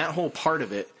character and that whole part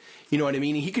of it. You know what I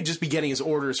mean? He could just be getting his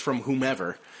orders from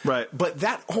whomever. Right. But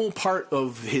that whole part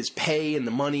of his pay and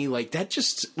the money, like, that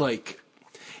just, like,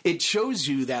 it shows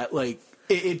you that, like,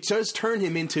 it does turn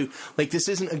him into, like, this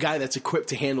isn't a guy that's equipped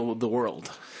to handle the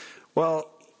world. Well,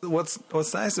 what's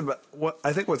nice about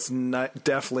what's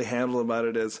definitely handled about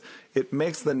it is it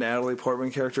makes the Natalie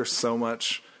Portman character so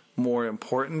much more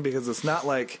important, because it's not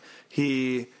like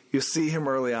you see him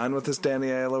early on with this Danny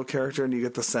Aiello character, and you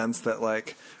get the sense that,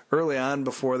 like, early on,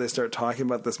 before they start talking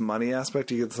about this money aspect,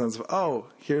 you get the sense of, oh,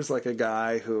 here's like a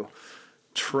guy who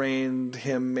trained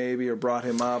him maybe, or brought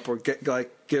him up, or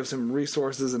gives him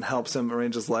resources and helps him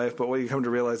arrange his life. But what you come to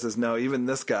realize is, no, even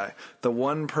this guy, the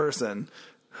one person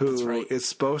who is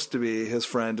supposed to be his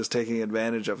friend, is taking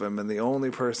advantage of him, and the only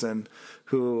person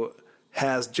who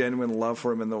has genuine love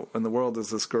for him in the world is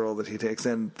this girl that he takes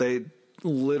in. They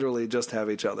literally just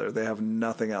have each other. They have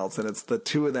nothing else, and it's the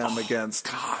two of them against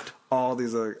all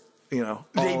these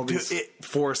these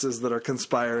forces that are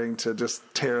conspiring to just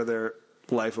tear their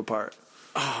life apart.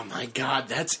 Oh my God,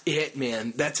 that's it,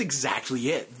 man. That's exactly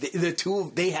it. The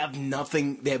two, they have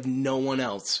nothing. They have no one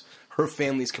else. Her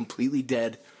family's completely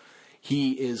dead.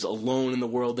 He is alone in the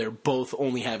world. They both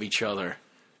only have each other.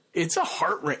 It's a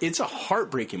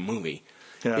heartbreaking movie.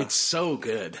 Yeah. It's so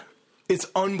good. It's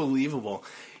unbelievable.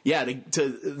 Yeah,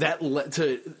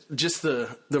 to just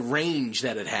the range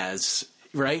that it has,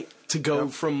 right? To go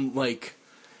from like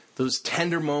those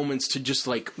tender moments to just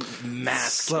like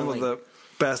mass Some killing. of the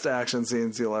best action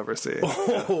scenes you'll ever see.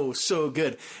 Oh, so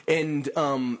good. And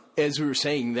as we were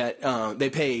saying, that they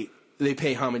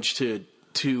pay homage to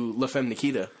La Femme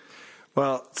Nikita.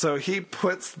 Well, so he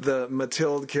puts the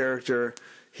Mathilde character,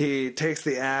 he takes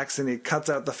the axe and he cuts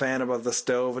out the fan above the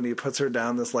stove and he puts her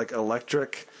down this like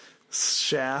electric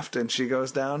shaft and she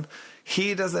goes down.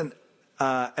 He doesn't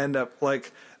end up,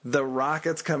 like, the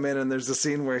rockets come in and there's a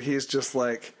scene where he's just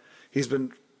like, he's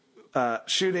been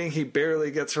shooting, he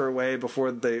barely gets her away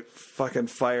before they fucking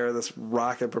fire this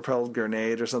rocket-propelled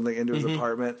grenade or something into his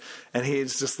apartment, and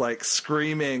he's just like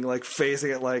screaming, like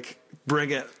facing it, like,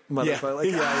 bring it, motherfucker. Like,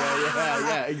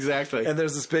 Yeah, exactly. and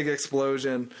there's this big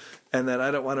explosion, and then I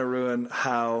don't want to ruin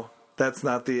how that's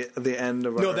not the end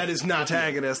of our that is not the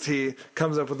protagonist. He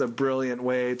comes up with a brilliant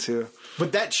way to...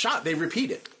 But that shot, they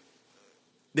repeat it.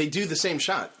 They do the same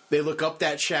shot. They look up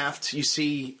that shaft, you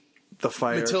see the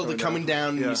fire Matilda coming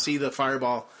down, and you see the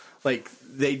fireball. Like,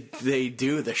 they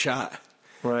do the shot.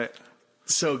 Right.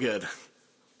 So good.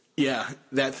 Yeah,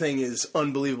 that thing is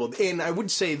unbelievable. And I would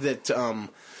say that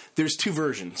there's two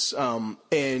versions.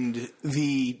 And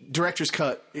the director's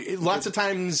cut, lots of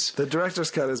times... The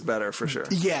director's cut is better, for sure.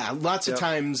 Yeah, lots of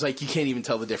times, like, you can't even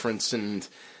tell the difference, and...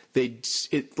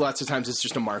 lots of times it's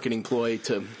just a marketing ploy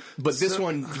to... But this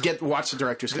one, watch the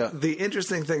director's cut. The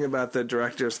interesting thing about the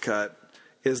director's cut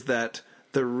is that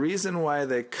the reason why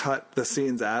they cut the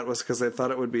scenes out was because they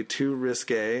thought it would be too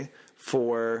risque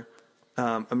for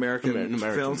American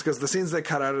films. Because the scenes they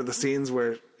cut out are the scenes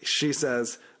where she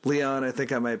says, Leon, I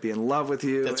think I might be in love with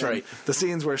you. That's right. The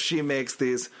scenes where she makes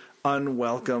these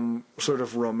unwelcome sort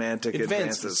of romantic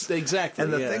advances. Exactly.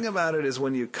 And the thing about it is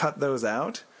when you cut those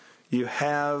out, you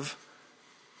have...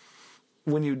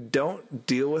 When you don't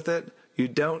deal with it, you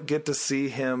don't get to see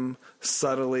him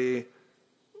subtly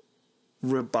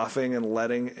rebuffing and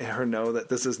letting her know that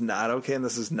this is not okay and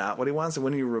this is not what he wants. And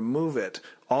when you remove it,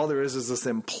 all there is this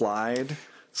implied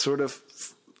sort of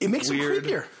it makes weird, it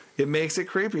creepier. It makes it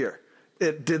creepier.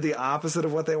 It did the opposite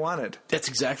of what they wanted. That's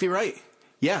exactly right.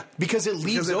 Yeah, because it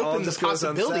leaves open the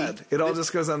possibility. It all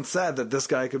just goes unsaid that this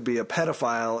guy could be a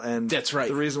pedophile, and that's right.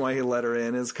 The reason why he let her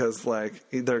in is because like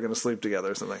they're going to sleep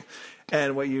together or something.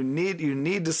 And what you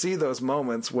need to see those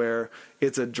moments where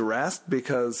it's addressed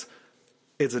because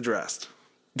it's addressed.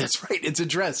 That's right. It's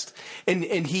addressed, and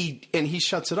he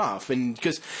shuts it off, and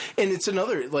it's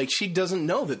another, like, she doesn't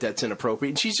know that that's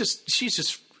inappropriate. She's just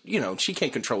she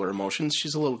can't control her emotions.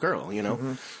 She's a little girl,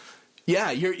 Mm-hmm.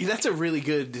 Yeah, that's a really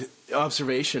good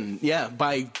observation. Yeah,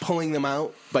 by pulling them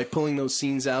out, by pulling those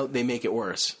scenes out, they make it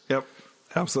worse. Yep,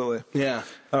 absolutely. Yeah.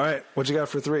 All right, what you got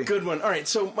for 3? Good one. All right,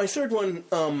 so my third one,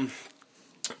 I'm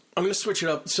going to switch it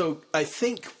up. So I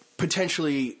think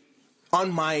potentially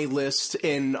on my list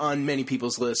and on many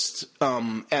people's lists,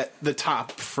 at the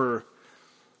top for,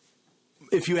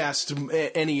 if you asked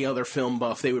any other film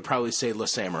buff, they would probably say Le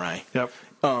Samurai. Yep.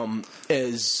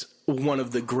 As one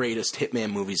of the greatest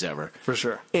Hitman movies ever. For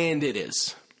sure. And it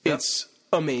is. Yep. It's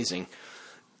amazing.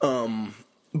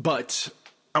 But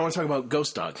I want to talk about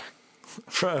Ghost Dog.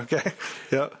 Okay.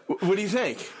 Yep. What do you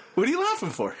think? What are you laughing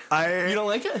for? You don't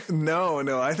like it? No.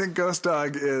 I think Ghost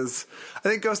Dog is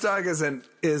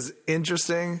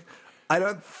interesting. I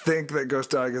don't think that Ghost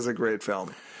Dog is a great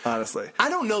film, honestly. I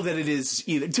don't know that it is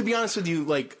either. To be honest with you,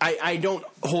 like, I don't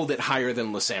hold it higher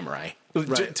than Le Samurai.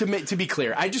 Right. To be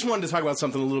clear, I just wanted to talk about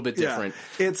something a little bit different.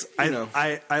 Yeah.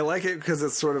 I like it because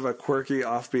it's sort of a quirky,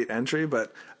 offbeat entry,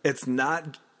 but it's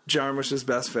not Jarmusch's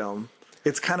best film.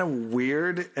 It's kind of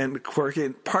weird and quirky.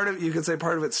 You could say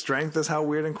part of its strength is how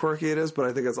weird and quirky it is, but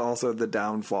I think it's also the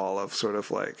downfall of sort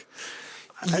of like...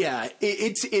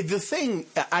 the thing,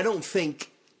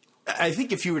 I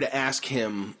think if you were to ask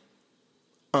him,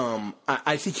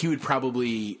 I think he would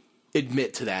probably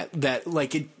admit to that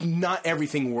like not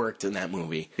everything worked in that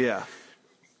movie. Yeah.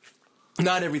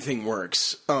 Not everything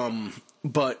works.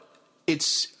 But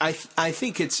I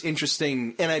think it's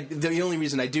interesting, and the only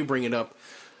reason I do bring it up,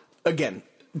 again,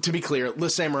 to be clear, Le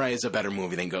Samurai is a better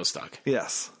movie than Ghost Dog.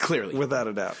 Yes. Clearly. Without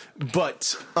a doubt.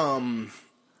 But, I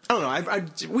don't know,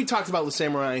 we talked about Le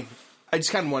Samurai. I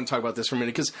just kind of want to talk about this for a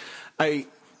minute, because I've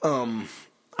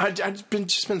been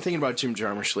thinking about Jim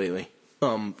Jarmusch lately.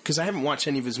 because I haven't watched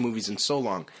any of his movies in so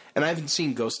long, and I haven't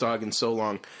seen Ghost Dog in so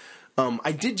long.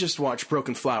 I did just watch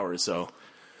Broken Flowers, though.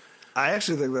 I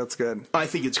actually think that's good. I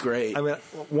think it's great. I mean,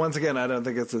 once again, I don't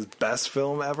think it's his best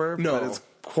film ever, No. but it's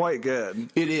quite good.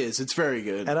 It is. It's very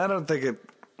good. And I don't think it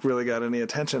really got any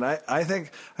attention. I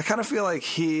kind of feel like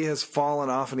he has fallen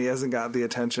off and he hasn't got the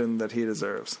attention that he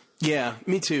deserves. Yeah,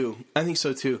 me too. I think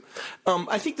so too.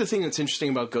 I think the thing that's interesting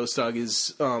about Ghost Dog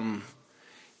is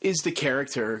the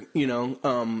character. You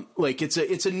know, like it's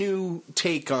a new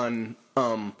take on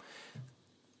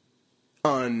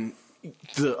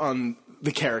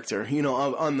the character. You know,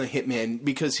 on the hitman,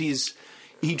 because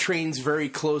he trains very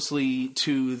closely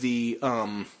to the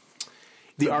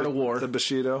art of war. The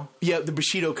Bushido. Yeah, the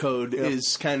Bushido code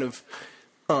is kind of.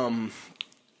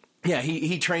 Yeah,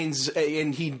 he trains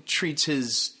and he treats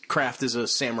his craft as a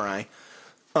samurai.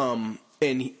 And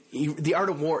the art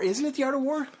of war, isn't it the art of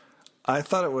war? I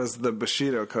thought it was the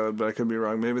Bushido code, but I could be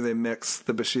wrong. Maybe they mix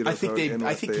the Bushido I think code.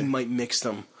 I think he might mix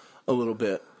them a little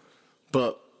bit,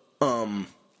 but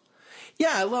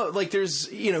yeah, I love, like,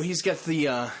 there's, you know, he's got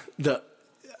the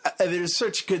there's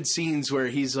such good scenes where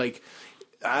he's like,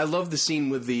 I love the scene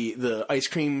with the ice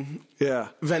cream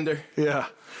vendor. Yeah.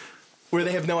 Where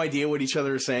they have no idea what each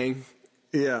other is saying.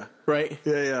 Yeah. Right?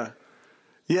 Yeah.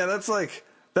 Yeah,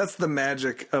 that's the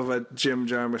magic of a Jim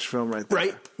Jarmusch film right there.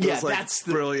 Right? Those, Yeah, that's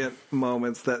the brilliant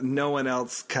moments that no one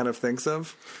else kind of thinks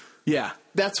of. Yeah,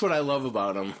 that's what I love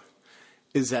about him,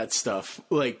 is that stuff.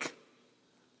 Like,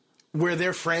 where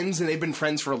they're friends and they've been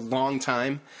friends for a long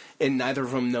time and neither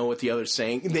of them know what the other's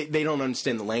saying. They don't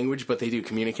understand the language, but they do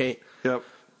communicate. Yep.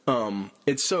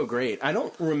 It's so great. I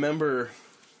don't remember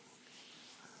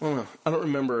a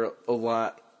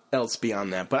lot else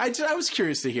beyond that, but I was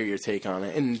curious to hear your take on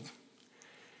it. And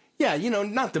yeah, you know,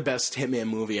 not the best Hitman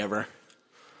movie ever.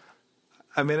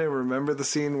 I mean, I remember the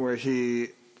scene where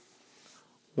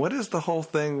what is the whole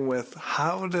thing with,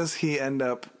 how does he end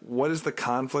up, what is the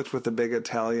conflict with the big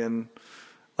Italian,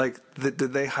 like, did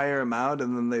they hire him out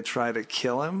and then they try to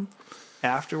kill him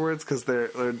afterwards because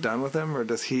they're done with him, or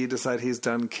does he decide he's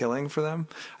done killing for them?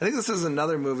 I think this is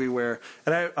another movie where,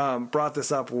 and I brought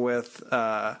this up with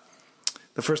the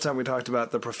first time we talked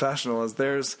about The Professional, is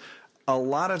there's a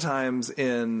lot of times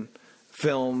in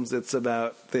films it's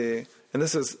about and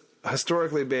this is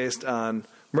historically based on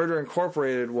Murder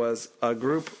Incorporated, was a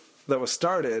group that was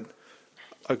started,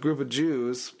 a group of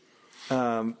Jews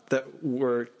that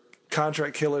were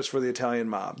contract killers for the Italian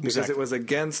mob, because Exactly. it was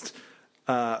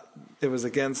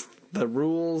against the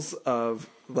rules of,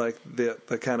 like, the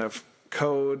kind of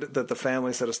code that the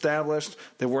families had established.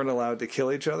 They weren't allowed to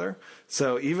kill each other.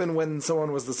 So even when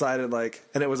someone was decided, like,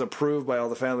 and it was approved by all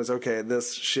the families, okay,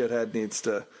 this shithead needs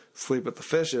to sleep with the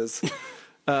fishes,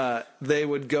 they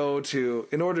would go to,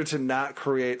 in order to not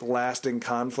create lasting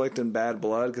conflict and bad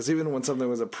blood, because even when something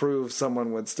was approved,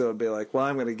 someone would still be like, well,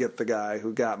 I'm going to get the guy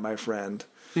who got my friend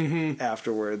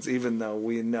afterwards, even though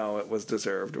we know it was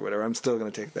deserved or whatever. I'm still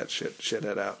going to take that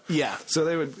shithead out. Yeah. So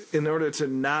they would, in order to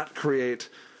not create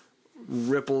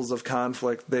ripples of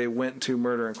conflict, they went to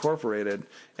Murder Incorporated,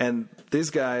 and these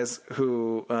guys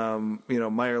who,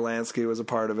 Meyer Lansky was a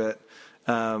part of it,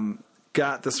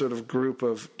 got this sort of group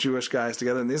of Jewish guys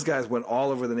together, and these guys went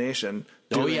all over the nation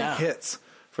doing hits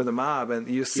for the mob, and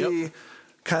you see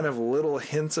kind of little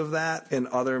hints of that in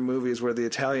other movies where the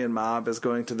Italian mob is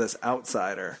going to this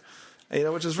outsider,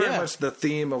 which is very much the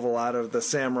theme of a lot of the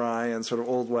samurai and sort of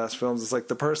Old West films. It's like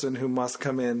the person who must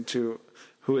come in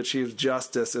who achieves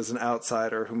justice is an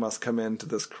outsider who must come into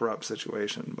this corrupt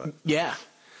situation. But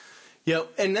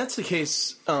and that's the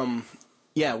case.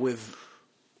 With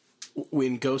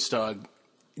when Ghost Dog,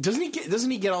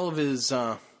 doesn't he get all of his?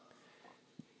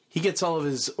 He gets all of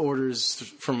his orders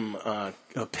from a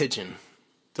pigeon.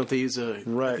 Don't they use a?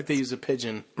 Right. I think they use a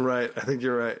pigeon. Right. I think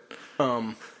you're right.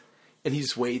 And he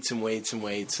just waits and waits and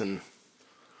waits, and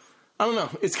I don't know.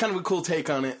 It's kind of a cool take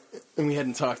on it, and we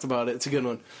hadn't talked about it. It's a good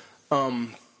one.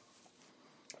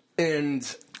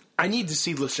 And I need to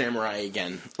see Le Samurai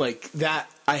again. Like that,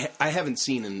 I haven't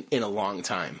seen in a long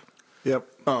time. Yep.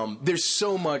 There's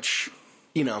so much,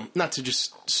 not to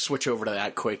just switch over to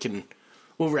that quick, and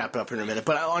we'll wrap it up in a minute.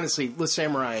 But honestly, Le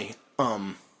Samurai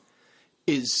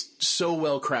is so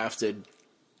well crafted,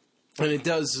 and it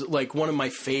does, like, one of my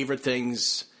favorite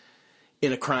things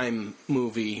in a crime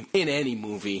movie, in any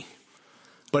movie,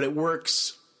 but it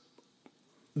works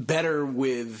better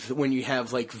when you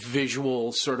have, like,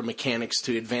 visual sort of mechanics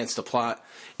to advance the plot.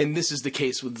 And this is the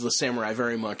case with Le Samurai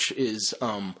very much, is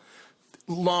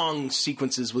long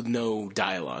sequences with no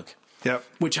dialogue. Yep.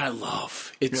 Which I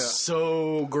love. It's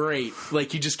so great.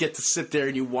 Like, you just get to sit there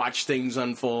and you watch things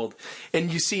unfold.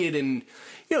 And you see it in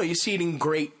you see it in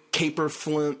great caper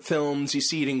films. You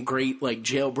see it in great like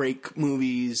jailbreak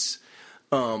movies.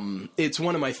 It's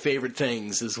one of my favorite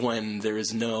things is when there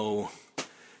is no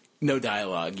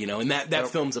dialogue, and that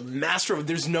film's a master of.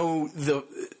 There's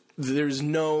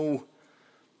no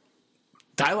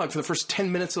dialogue for the first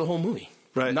 10 minutes of the whole movie.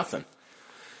 Right. Nothing.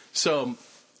 So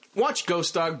watch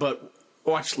Ghost Dog, but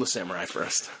watch Le Samurai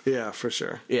first. Yeah, for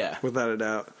sure. Yeah. Without a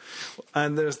doubt.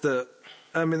 And there's a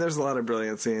lot of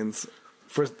brilliant scenes.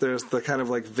 First, there's the kind of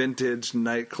like vintage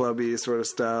nightclubby sort of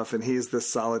stuff, and he's this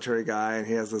solitary guy, and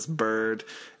he has this bird.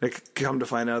 And come to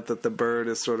find out that the bird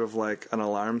is sort of like an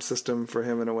alarm system for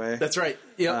him in a way. That's right.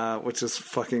 Yeah. Which is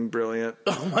fucking brilliant.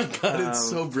 Oh my God, it's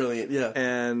so brilliant. Yeah.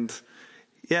 And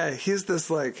yeah, he's this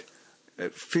like,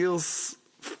 it feels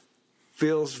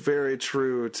very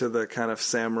true to the kind of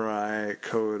samurai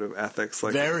code of ethics.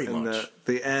 Like very much.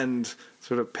 The end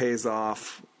sort of pays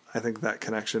off, I think, that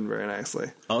connection very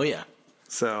nicely. Oh yeah.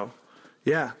 So,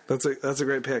 yeah, that's a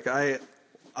great pick. I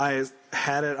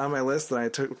had it on my list and I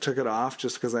took it off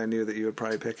just because I knew that you would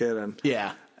probably pick it. And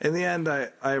yeah, in the end,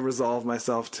 I resolved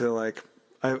myself to like,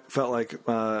 I felt like,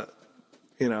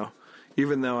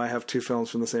 even though I have two films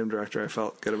from the same director, I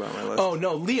felt good about my list. Oh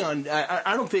no, Leon,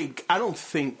 I don't think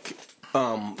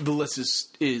the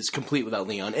list is complete without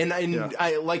Leon. And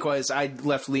I likewise, I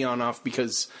left Leon off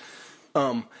because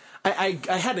I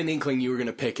had an inkling you were going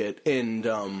to pick it, and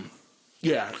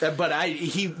yeah, but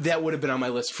that would have been on my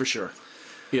list for sure.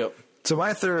 Yep. So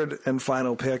my third and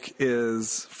final pick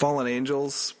is Fallen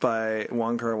Angels by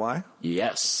Wong Kar-wai.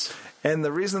 Yes. And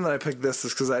the reason that I picked this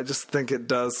is because I just think it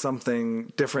does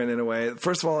something different in a way.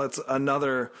 First of all, it's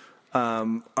another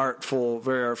very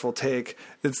artful take.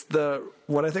 It's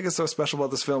what I think is so special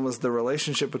about this film is the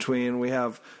relationship between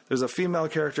there's a female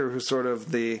character who's sort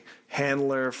of the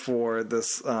handler for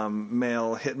this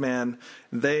male hitman.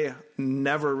 They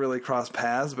never really cross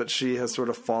paths, but she has sort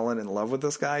of fallen in love with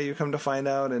this guy, you come to find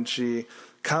out, and she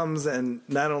comes and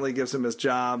not only gives him his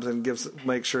jobs and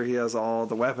makes sure he has all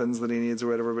the weapons that he needs or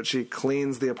whatever, but she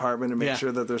cleans the apartment and makes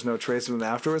sure that there's no trace of him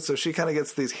afterwards. So she kind of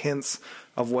gets these hints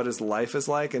of what his life is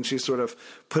like, and she's sort of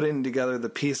putting together the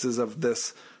pieces of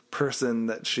this person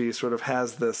that she sort of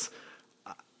has this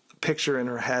picture in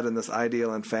her head and this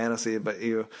ideal and fantasy, but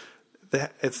it's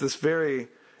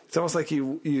almost like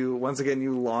you once again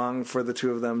you long for the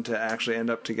two of them to actually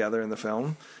end up together in the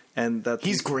film. And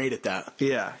he's great at that.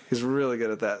 Yeah, he's really good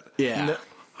at that. Yeah.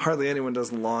 Hardly anyone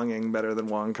does longing better than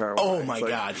Wong Kar-wai. Oh my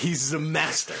God, he's the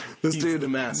master. This dude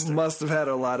must have had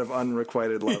a lot of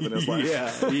unrequited love in his life.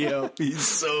 Yeah, he's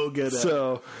so good at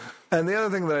it. And the other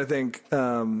thing that I think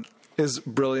is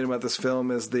brilliant about this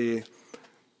film is the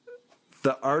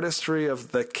artistry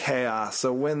of the chaos.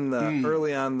 So when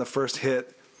early on the first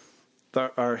hit,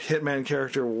 our hitman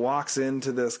character walks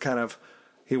into this kind of.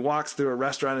 He walks through a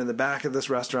restaurant. In the back of this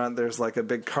restaurant, there's like a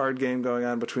big card game going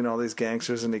on between all these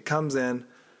gangsters, and he comes in,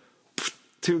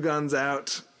 two guns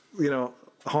out,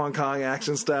 Hong Kong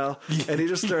action style, and he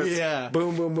just starts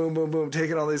boom, boom, boom, boom, boom,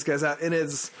 taking all these guys out. And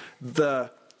it's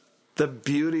the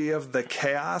beauty of the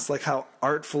chaos, like how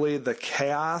artfully the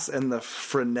chaos and the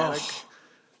frenetic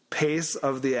pace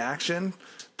of the action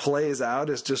plays out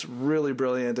is just really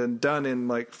brilliant and done in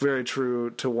like very true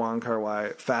to Wong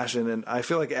Kar-wai fashion, and I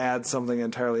feel like adds something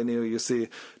entirely new. You see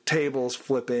tables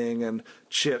flipping and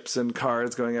chips and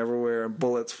cards going everywhere and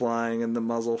bullets flying and the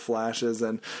muzzle flashes,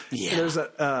 and there's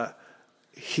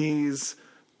he's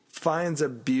finds a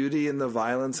beauty in the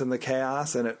violence and the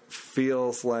chaos, and it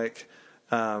feels like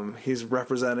he's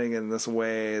representing in this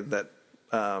way that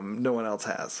no one else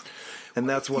has. And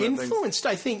that's one of the things.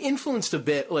 I think influenced a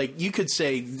bit. Like you could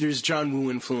say, there's John Woo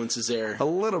influences there. A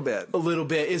little bit.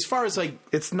 As far as like,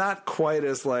 it's not quite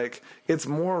as like it's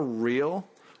more real.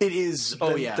 It is.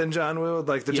 Than John Woo.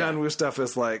 Like the John Woo stuff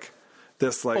is like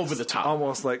this, like over the top,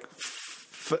 almost like.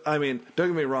 I mean, don't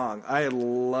get me wrong. I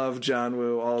love John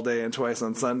Woo all day and twice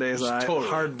on Sundays. Totally.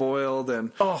 Hard Boiled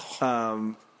and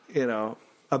A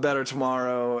Better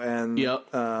Tomorrow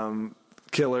and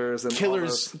Killers and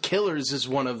Killers is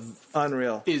one of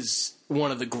unreal. Is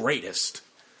one of the greatest.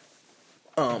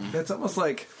 It's almost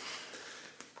like,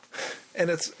 and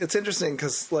it's interesting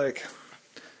because like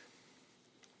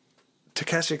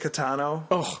Takeshi Kitano.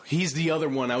 Oh, he's the other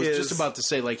one. I was just about to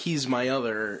say like he's my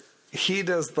other. He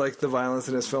does like the violence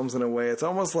in his films in a way. It's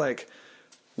almost like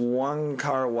Wong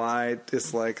Kar-wai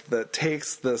is like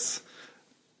takes the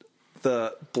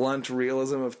blunt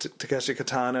realism of Takeshi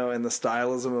Kitano and the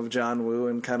stylism of John Woo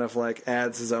and kind of like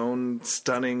adds his own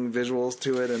stunning visuals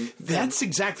to it. And that's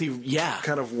exactly,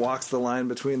 kind of walks the line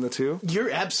between the two. You're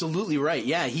absolutely right.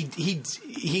 Yeah.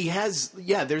 He has,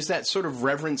 there's that sort of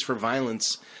reverence for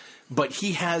violence but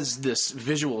he has this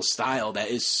visual style that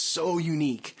is so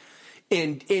unique,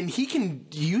 and he can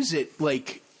use it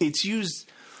like it's used.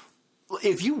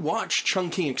 If you watch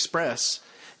Chungking Express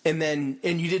and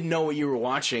you didn't know what you were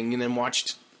watching, and then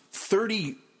watched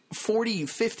 30, 40,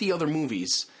 50 other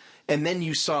movies, and then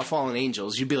you saw Fallen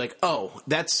Angels, you'd be like, oh,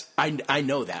 I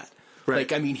know that. Right.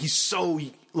 Like, I mean, he's so,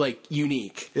 like,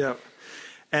 unique. Yeah.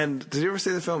 And did you ever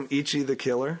see the film Ichi the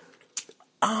Killer?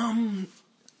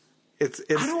 It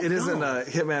isn't a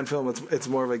hitman film. It's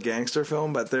more of a gangster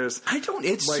film, but there's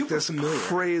it's like super this familiar.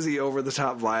 crazy over the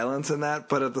top violence in that.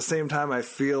 But at the same time, I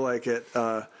feel like it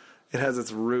has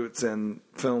its roots in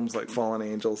films like Fallen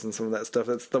Angels and some of that stuff.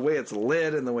 It's the way it's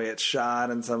lit and the way it's shot,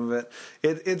 and some of it.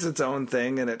 It's its own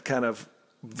thing, and it kind of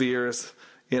veers,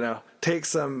 takes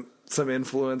some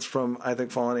influence from, I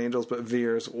think, Fallen Angels, but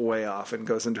veers way off and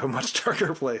goes into a much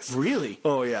darker place. Really?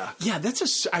 Oh, yeah. Yeah,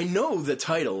 I know the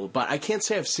title, but I can't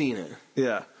say I've seen it.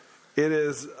 Yeah. It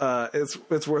is,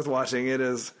 it's worth watching. It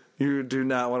is, you do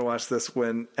not want to watch this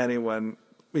when anyone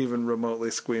even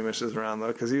remotely squeamish is around,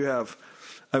 though, because you have,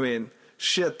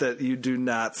 shit that you do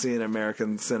not see in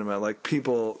American cinema. Like,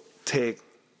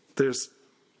 there's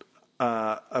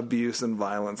abuse and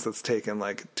violence that's taken,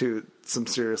 like, to some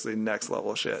seriously next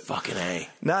level shit. Fucking A.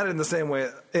 Not in the same way,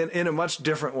 in a much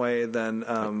different way than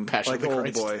like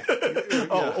Old Boy.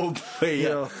 Old Boy,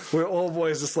 yeah. Where Old Boy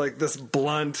is just like this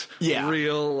blunt,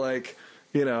 real, like,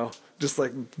 just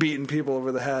like beating people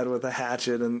over the head with a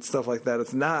hatchet and stuff like that.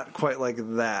 It's not quite like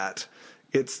that.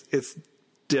 It's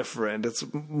different. It's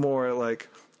more like,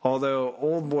 although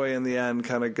Old Boy in the end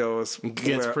kind of gets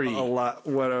pretty a lot.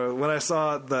 When I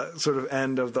saw the sort of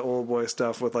end of the Old Boy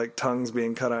stuff with like tongues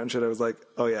being cut out and shit, I was like,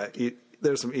 oh yeah,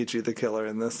 there's some Ichi the Killer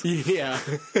in this. Yeah.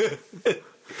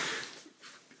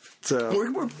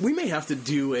 So we may have to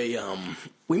do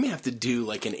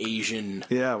like an Asian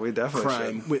we definitely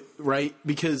crime, right?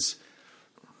 Because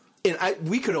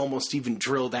we could almost even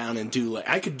drill down and do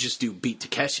I could just do Beat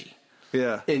Takeshi.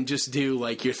 Yeah. And just do,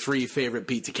 like, your 3 favorite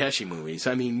Beat Takeshi movies.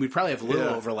 I mean, we'd probably have a little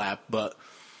overlap, but,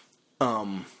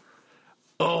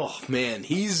 oh, man,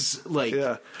 he's, like...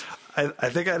 Yeah. I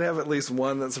think I'd have at least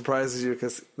one that surprises you,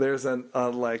 because there's a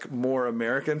more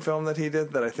American film that he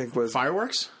did that I think was...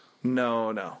 Fireworks?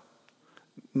 No.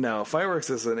 Fireworks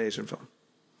is an Asian film.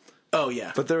 Oh,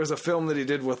 yeah. But there was a film that he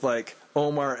did with, like,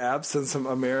 Omar Epps and some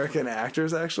American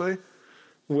actors, actually,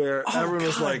 where everyone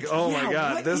was like, oh my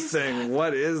God, this thing,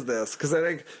 what is this? Because I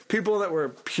think people that were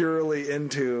purely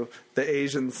into the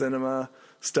Asian cinema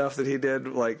stuff that he did,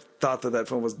 like, thought that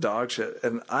film was dog shit.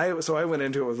 And I went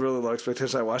into it with really low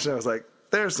expectation. I watched it, I was like,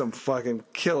 there's some fucking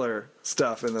killer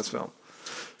stuff in this film.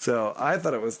 So I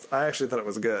actually thought it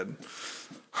was good.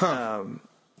 Huh.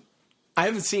 I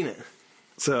haven't seen it.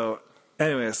 So,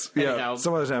 anyways,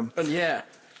 some other time. Yeah.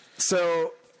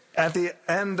 So, at the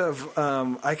end of,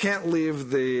 I can't leave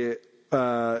this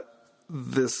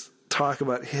talk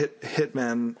about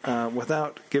Hitmen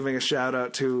without giving a shout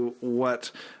out to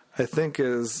what I think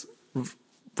is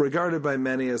regarded by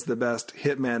many as the best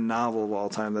Hitman novel of all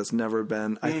time. That's never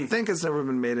been. I think it's never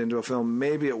been made into a film.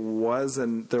 Maybe it was,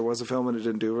 and there was a film and it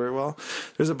didn't do very well.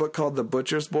 There's a book called The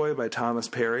Butcher's Boy by Thomas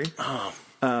Perry.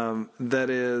 That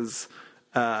is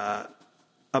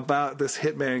about this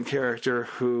hitman character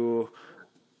who.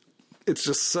 It's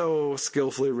just so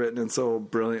skillfully written and so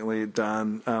brilliantly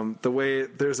done. The way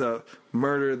there's a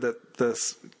murder that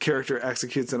this character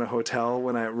executes in a hotel.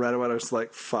 When I read about it, I was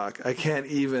like, fuck, I can't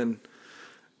even.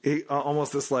 He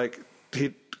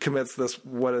commits this,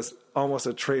 what is almost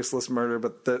a traceless murder,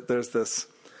 but there's this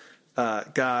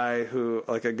guy who,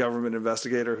 like a government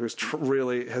investigator, who's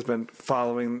really has been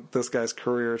following this guy's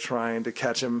career, trying to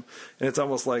catch him, and it's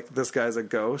almost like this guy's a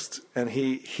ghost, and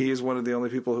he's one of the only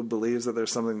people who believes that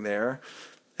there's something there,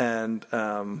 and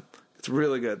it's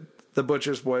really good. The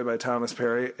Butcher's Boy by Thomas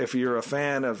Perry. If you're a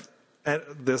fan of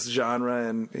this genre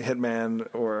and Hitman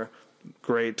or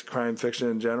great crime fiction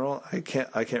in general, I can't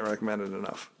recommend it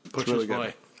enough. It's Butcher's really good.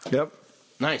 Boy. Yep.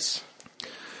 Nice.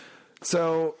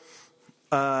 So,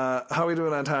 how are we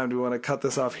doing on time? Do we want to cut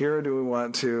this off here, or do we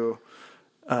want to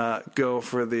go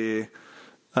for the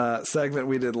segment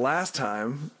we did last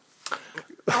time?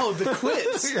 Oh, the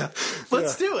quiz.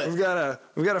 Let's do it.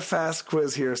 We've got a fast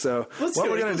quiz here. So what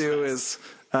we're going to do is,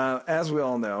 as we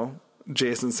all know,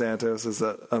 Jason Santos is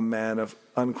a man of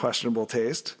unquestionable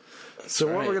taste. So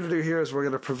what we're going to do here is we're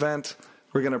going to present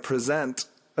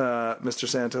Mr.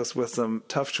 Santos with some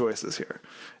tough choices here.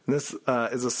 And this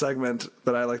is a segment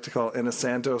that I like to call In a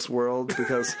Santos World,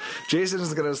 because Jason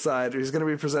is going to decide, he's going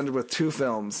to be presented with 2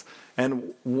 films,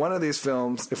 and if one of these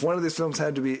films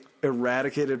had to be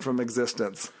eradicated from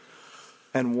existence,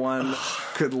 and one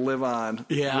could live on,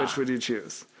 Yeah. which would you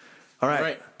choose? All right. All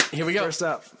right, here we go. First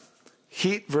up,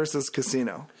 Heat versus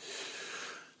Casino.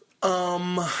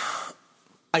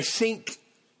 I think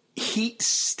Heat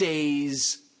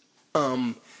stays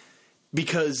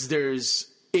because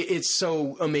it's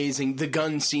so amazing. The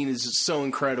gun scene is so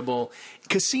incredible.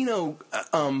 Casino,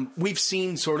 we've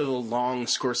seen sort of the long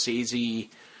Scorsese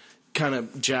kind of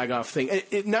jagoff thing.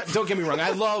 Don't get me wrong. I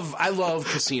love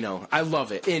Casino. I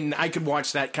love it, and I could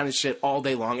watch that kind of shit all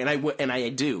day long, and I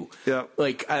do. Yeah.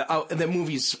 Like the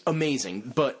movie's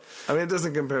amazing, but I mean, it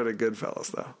doesn't compare to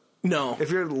Goodfellas, though. no. If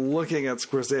you're looking at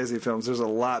Scorsese films, there's a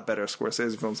lot better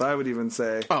Scorsese films. I would even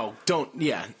say. Oh, don't.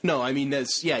 Yeah. No, I mean,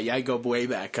 I go way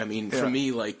back. I mean, for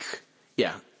me,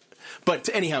 yeah. But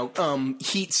anyhow,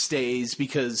 Heat stays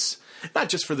because, not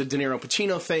just for the De Niro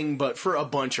Pacino thing, but for a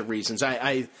bunch of reasons.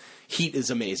 Heat is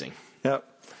amazing. Yep.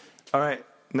 All right.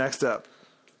 Next up,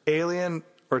 Alien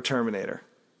or Terminator?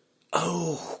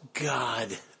 Oh,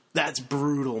 God. That's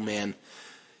brutal, man.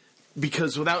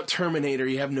 Because without Terminator,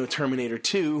 you have no Terminator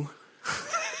 2.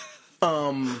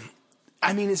 I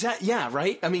mean, is that... Yeah,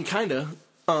 right? I mean, kind of.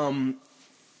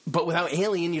 But without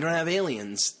Alien, you don't have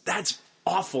aliens. That's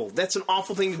awful. That's an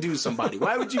awful thing to do to somebody.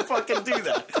 Why would you fucking do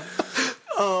that?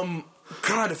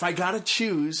 God, if I gotta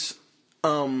choose,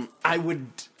 I would...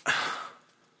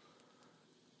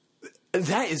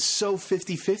 That is so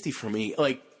 50-50 for me.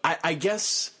 Like, I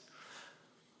guess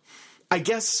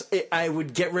I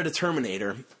would get rid of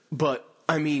Terminator, but,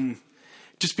 I mean,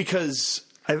 just because...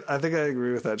 I think I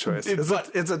agree with that choice.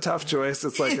 It's a tough choice.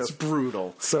 It's like it's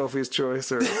brutal. Sophie's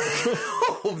choice. Or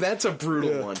Oh, that's a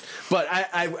brutal one. But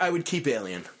I would keep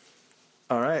Alien.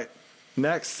 All right.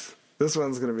 Next. This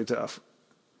one's going to be tough.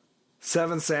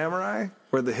 Seven Samurai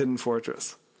or The Hidden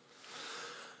Fortress?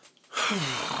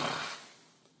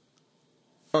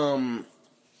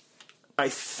 I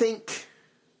think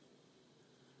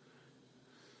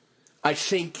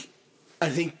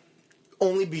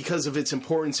only because of its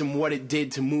importance and what it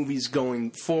did to movies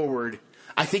going forward.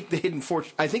 I think The Hidden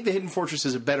Fortress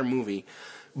is a better movie,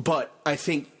 but I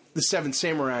think The Seven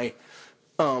Samurai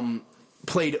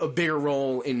played a bigger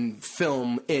role in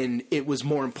film and it was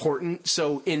more important.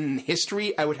 So in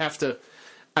history, I would have to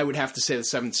say The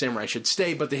Seventh Samurai should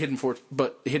stay, but The Hidden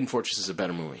Fortress is a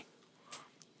better movie.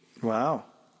 Wow.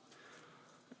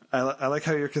 I like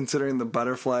how you're considering the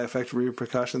butterfly effect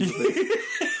repercussions of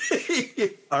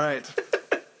it. All right.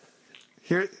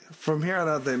 From here on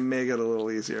out, they may get a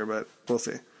little easier, but we'll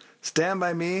see. Stand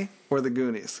By Me or The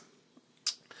Goonies?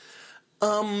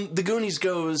 The Goonies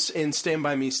goes and Stand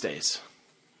By Me stays.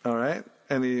 All right.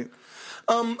 Any?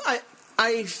 The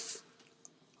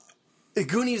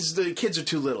Goonies, the kids are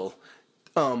too little.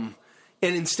 And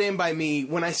in Stand By Me,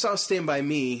 when I saw Stand By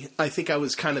Me, I think I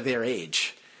was kind of their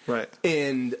age. Right.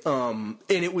 And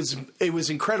it was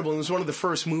incredible. It was one of the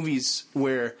first movies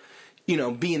where, you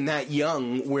know, being that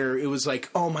young, where it was like,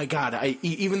 oh my God,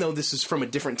 even though this is from a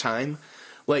different time,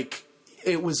 like,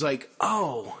 it was like,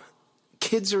 oh,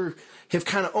 kids have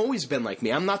kind of always been like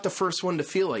me. I'm not the first one to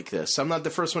feel like this. I'm not the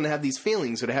first one to have these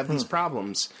feelings or to have these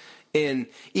problems. And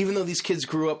even though these kids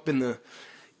grew up in the,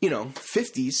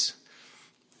 50s,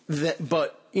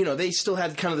 but, they still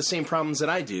had kind of the same problems that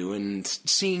I do. And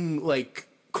seeing, like,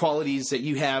 qualities that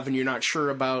you have and you're not sure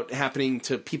about happening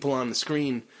to people on the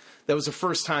screen, that was the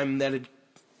first time that it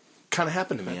kind of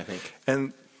happened to me, I think.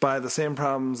 And by the same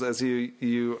problems as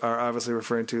you are obviously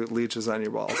referring to leeches on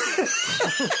your balls.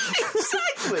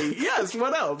 Exactly. Yes,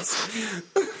 what else?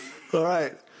 All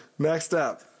right. Next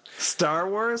up, Star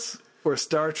Wars or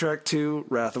Star Trek II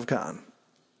Wrath of Khan?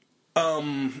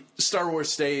 Star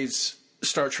Wars stays,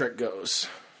 Star Trek goes.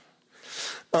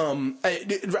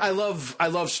 I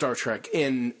love Star Trek,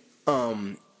 and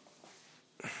don't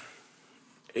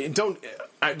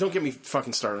get me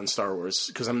fucking started on Star Wars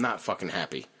because I'm not fucking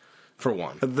happy. For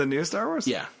one, the new Star Wars.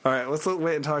 Yeah. All right. Let's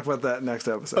wait and talk about that next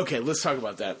episode. Okay, let's talk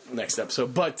about that next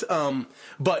episode. But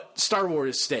Star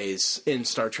Wars stays and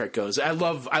Star Trek goes. I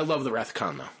love the Wrath of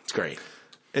Khan though. It's great.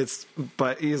 It's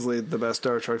by easily the best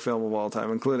Star Trek film of all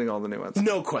time, including all the new ones.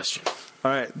 No question.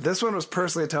 All right. This one was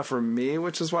personally tough for me,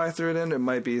 which is why I threw it in. It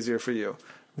might be easier for you.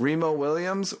 Remo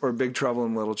Williams or Big Trouble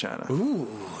in Little China? Ooh,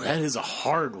 that is a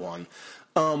hard one.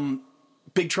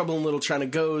 Big Trouble in Little China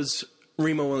goes.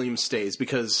 Remo Williams stays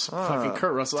because fucking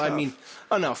Kurt Russell. Tough. I mean,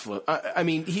 enough. I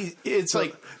mean, it's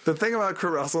like the thing about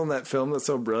Kurt Russell in that film that's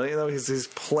so brilliant, though, he's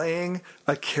playing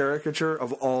a caricature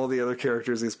of all the other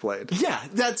characters he's played. Yeah,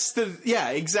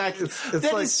 exactly. It's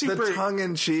that like the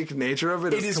tongue-in-cheek nature of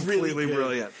it is completely really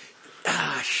brilliant.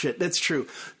 Ah, shit, that's true.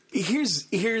 Here's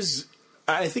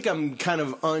I think I'm kind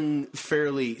of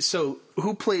unfairly. So,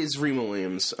 who plays Remo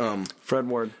Williams? Fred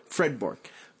Ward. Fred Borg.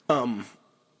 And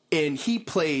he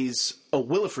plays a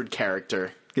Williford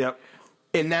character. Yep.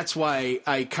 And that's why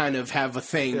I kind of have a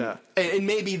thing. Yeah. And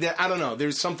maybe that, I don't know,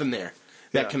 there's something there.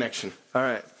 That connection. All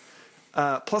right.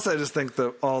 Plus, I just think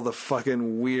all the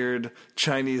fucking weird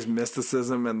Chinese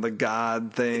mysticism and the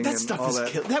God thing. That and stuff all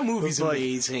is that. that movie's Like,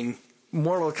 amazing.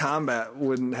 Mortal Kombat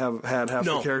wouldn't have had half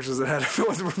the characters it had if it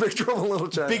wasn't for Big Trouble in Little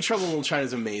China. Big Trouble in Little China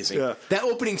is amazing. Yeah. That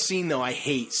opening scene, though, I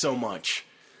hate so much.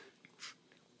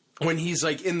 When he's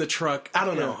like in the truck, I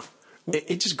don't know.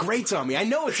 It just grates on me. I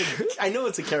know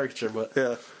it's a caricature, but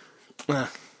yeah.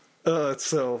 Oh, it's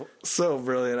so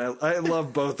brilliant. I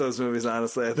love both those movies,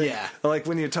 honestly. I think like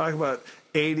when you talk about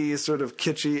 80s sort of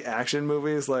kitschy action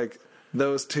movies, like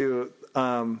those two,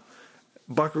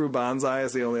 Buckaroo Banzai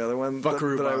is the only other one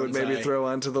that I would maybe throw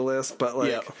onto the list. But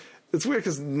like, it's weird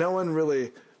because no one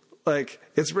really, like,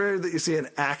 it's rare that you see an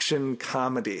action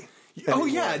comedy anymore. Oh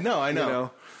yeah, no, I know. You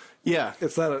know? Yeah.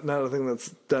 It's not a thing that's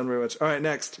done very much. All right,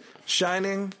 next.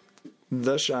 Shining,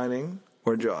 The Shining,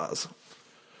 or Jaws?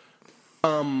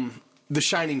 The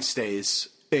Shining stays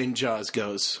and Jaws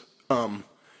goes. The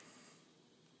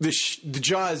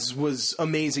Jaws was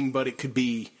amazing, but it could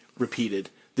be repeated.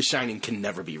 The Shining can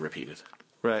never be repeated.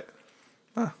 Right.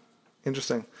 Huh.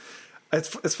 Interesting.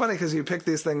 It's funny because you pick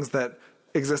these things that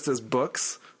exist as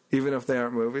books, even if they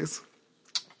aren't movies.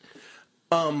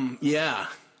 Yeah.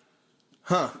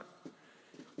 Huh.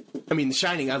 I mean, The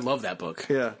Shining, I love that book.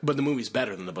 Yeah. But the movie's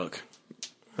better than the book.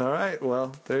 All right.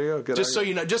 Well, there you go. Good. Just so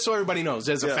you know, just so everybody knows,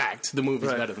 as a fact, the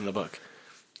movie's better than the book.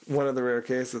 One of the rare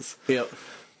cases. Yep.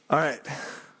 All right.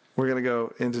 We're going to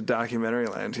go into documentary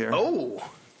land here. Oh.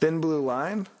 Thin Blue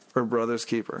Line or Brothers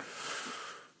Keeper?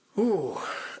 Ooh.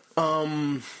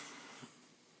 Thin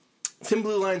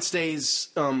Blue Line stays.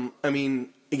 I mean,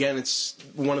 again, it's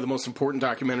one of the most important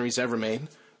documentaries ever made,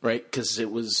 right? Because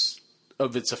it was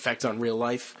of its effect on real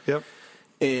life. Yep.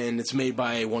 And it's made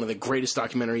by one of the greatest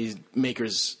documentary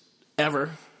makers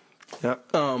ever.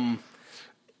 Yep.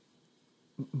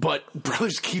 But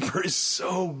Brothers Keeper is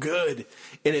so good,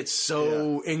 and it's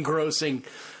so engrossing.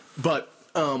 But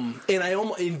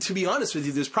and to be honest with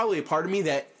you, there's probably a part of me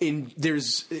that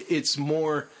it's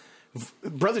more.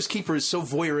 Brothers Keeper is so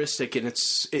voyeuristic, and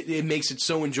it makes it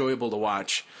so enjoyable to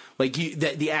watch. Like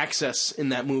the access in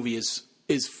that movie is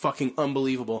fucking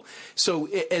unbelievable. So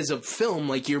as a film,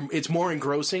 like it's more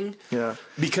engrossing,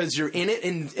 because you're in it,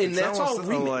 and it's that's all.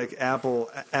 Like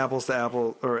apples to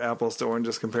apple or apples to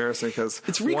oranges comparison, because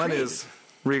one is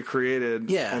recreated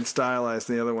and stylized,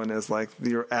 and the other one is like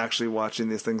you're actually watching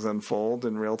these things unfold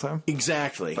in real time.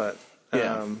 Exactly. But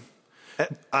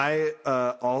I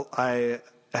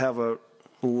have a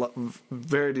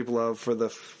very deep love for the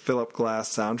Philip Glass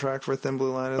soundtrack for Thin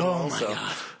Blue Line as well. Oh my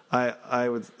god. I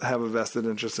would have a vested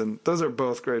interest in. Those are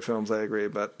both great films, I agree,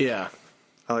 but I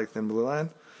like Thin Blue Line.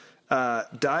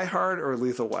 Die Hard or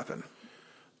Lethal Weapon?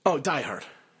 Oh, Die Hard.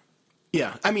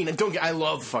 Yeah, I mean, I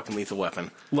love fucking Lethal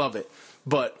Weapon, love it,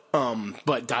 but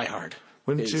Die Hard.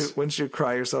 Wouldn't you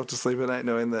cry yourself to sleep at night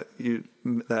knowing that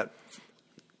that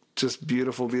just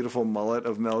beautiful mullet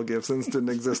of Mel Gibson's didn't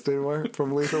exist anymore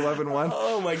from Lethal Weapon 1?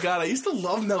 Oh my god, I used to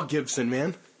love Mel Gibson,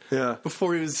 man. Yeah.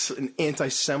 Before he was an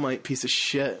anti-Semite piece of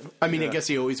shit. I mean, I guess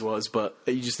he always was, but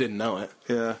you just didn't know it.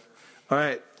 Yeah. All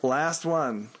right, last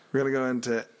one. We're going to go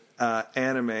into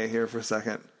anime here for a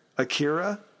second.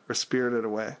 Akira or Spirited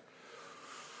Away?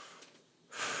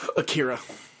 Akira.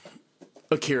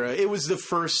 It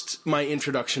was my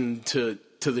introduction to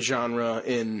the genre,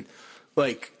 and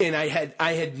I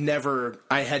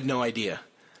had no idea.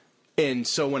 And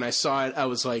so when I saw it, I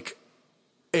was like,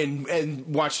 and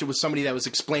watched it with somebody that was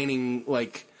explaining,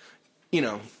 like,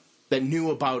 that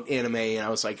knew about anime, and I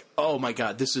was like, oh my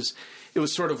god, it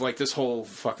was sort of like this whole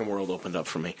fucking world opened up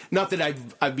for me. Not that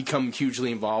I've become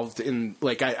hugely involved in,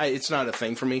 like, it's not a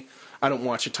thing for me. I don't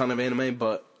watch a ton of anime,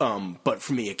 but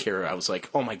for me, Akira, I was like,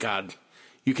 oh my god,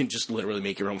 you can just literally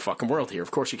make your own fucking world here.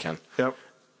 Of course you can. Yep.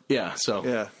 Yeah,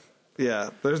 so.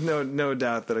 Yeah, there's no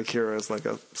doubt that Akira is like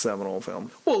a seminal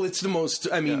film. Well, it's the most,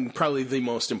 probably the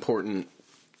most important.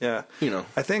 Yeah.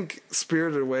 I think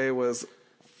Spirited Away was,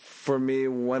 for me,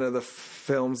 one of the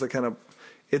films that kind of,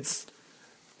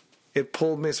 it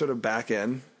pulled me sort of back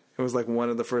in. It was like one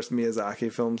of the first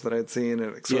Miyazaki films that I'd seen,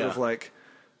 and it sort of like,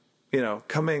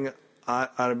 coming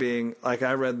out of being, like,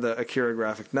 I read the Akira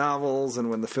graphic novels, and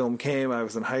when the film came, I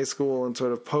was in high school, and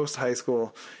sort of post-high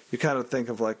school, you kind of think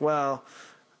of like, well,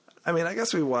 I mean, I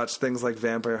guess we watched things like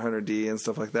Vampire Hunter D and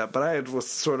stuff like that, but I was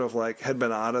sort of like, had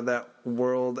been out of that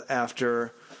world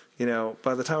after,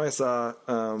 by the time I saw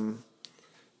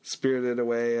Spirited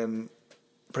Away and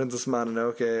Princess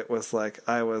Mononoke was like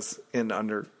I was in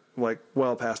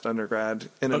well past undergrad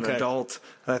and an adult.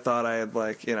 And I thought I had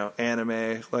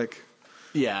anime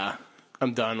Yeah,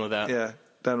 I'm done with that. Yeah,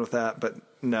 done with that. But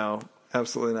no,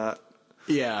 absolutely not.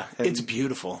 Yeah, it's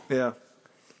beautiful. Yeah,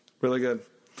 really good.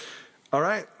 All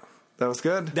right, that was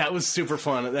good. That was super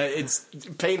fun. It's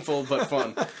painful but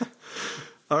fun.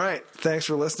 All right, thanks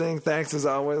for listening. Thanks as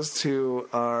always to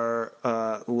our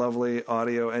lovely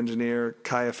audio engineer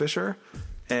Kaya Fisher,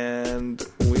 and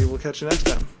we will catch you next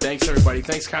time. Thanks everybody.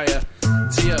 Thanks Kaya.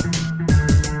 See ya.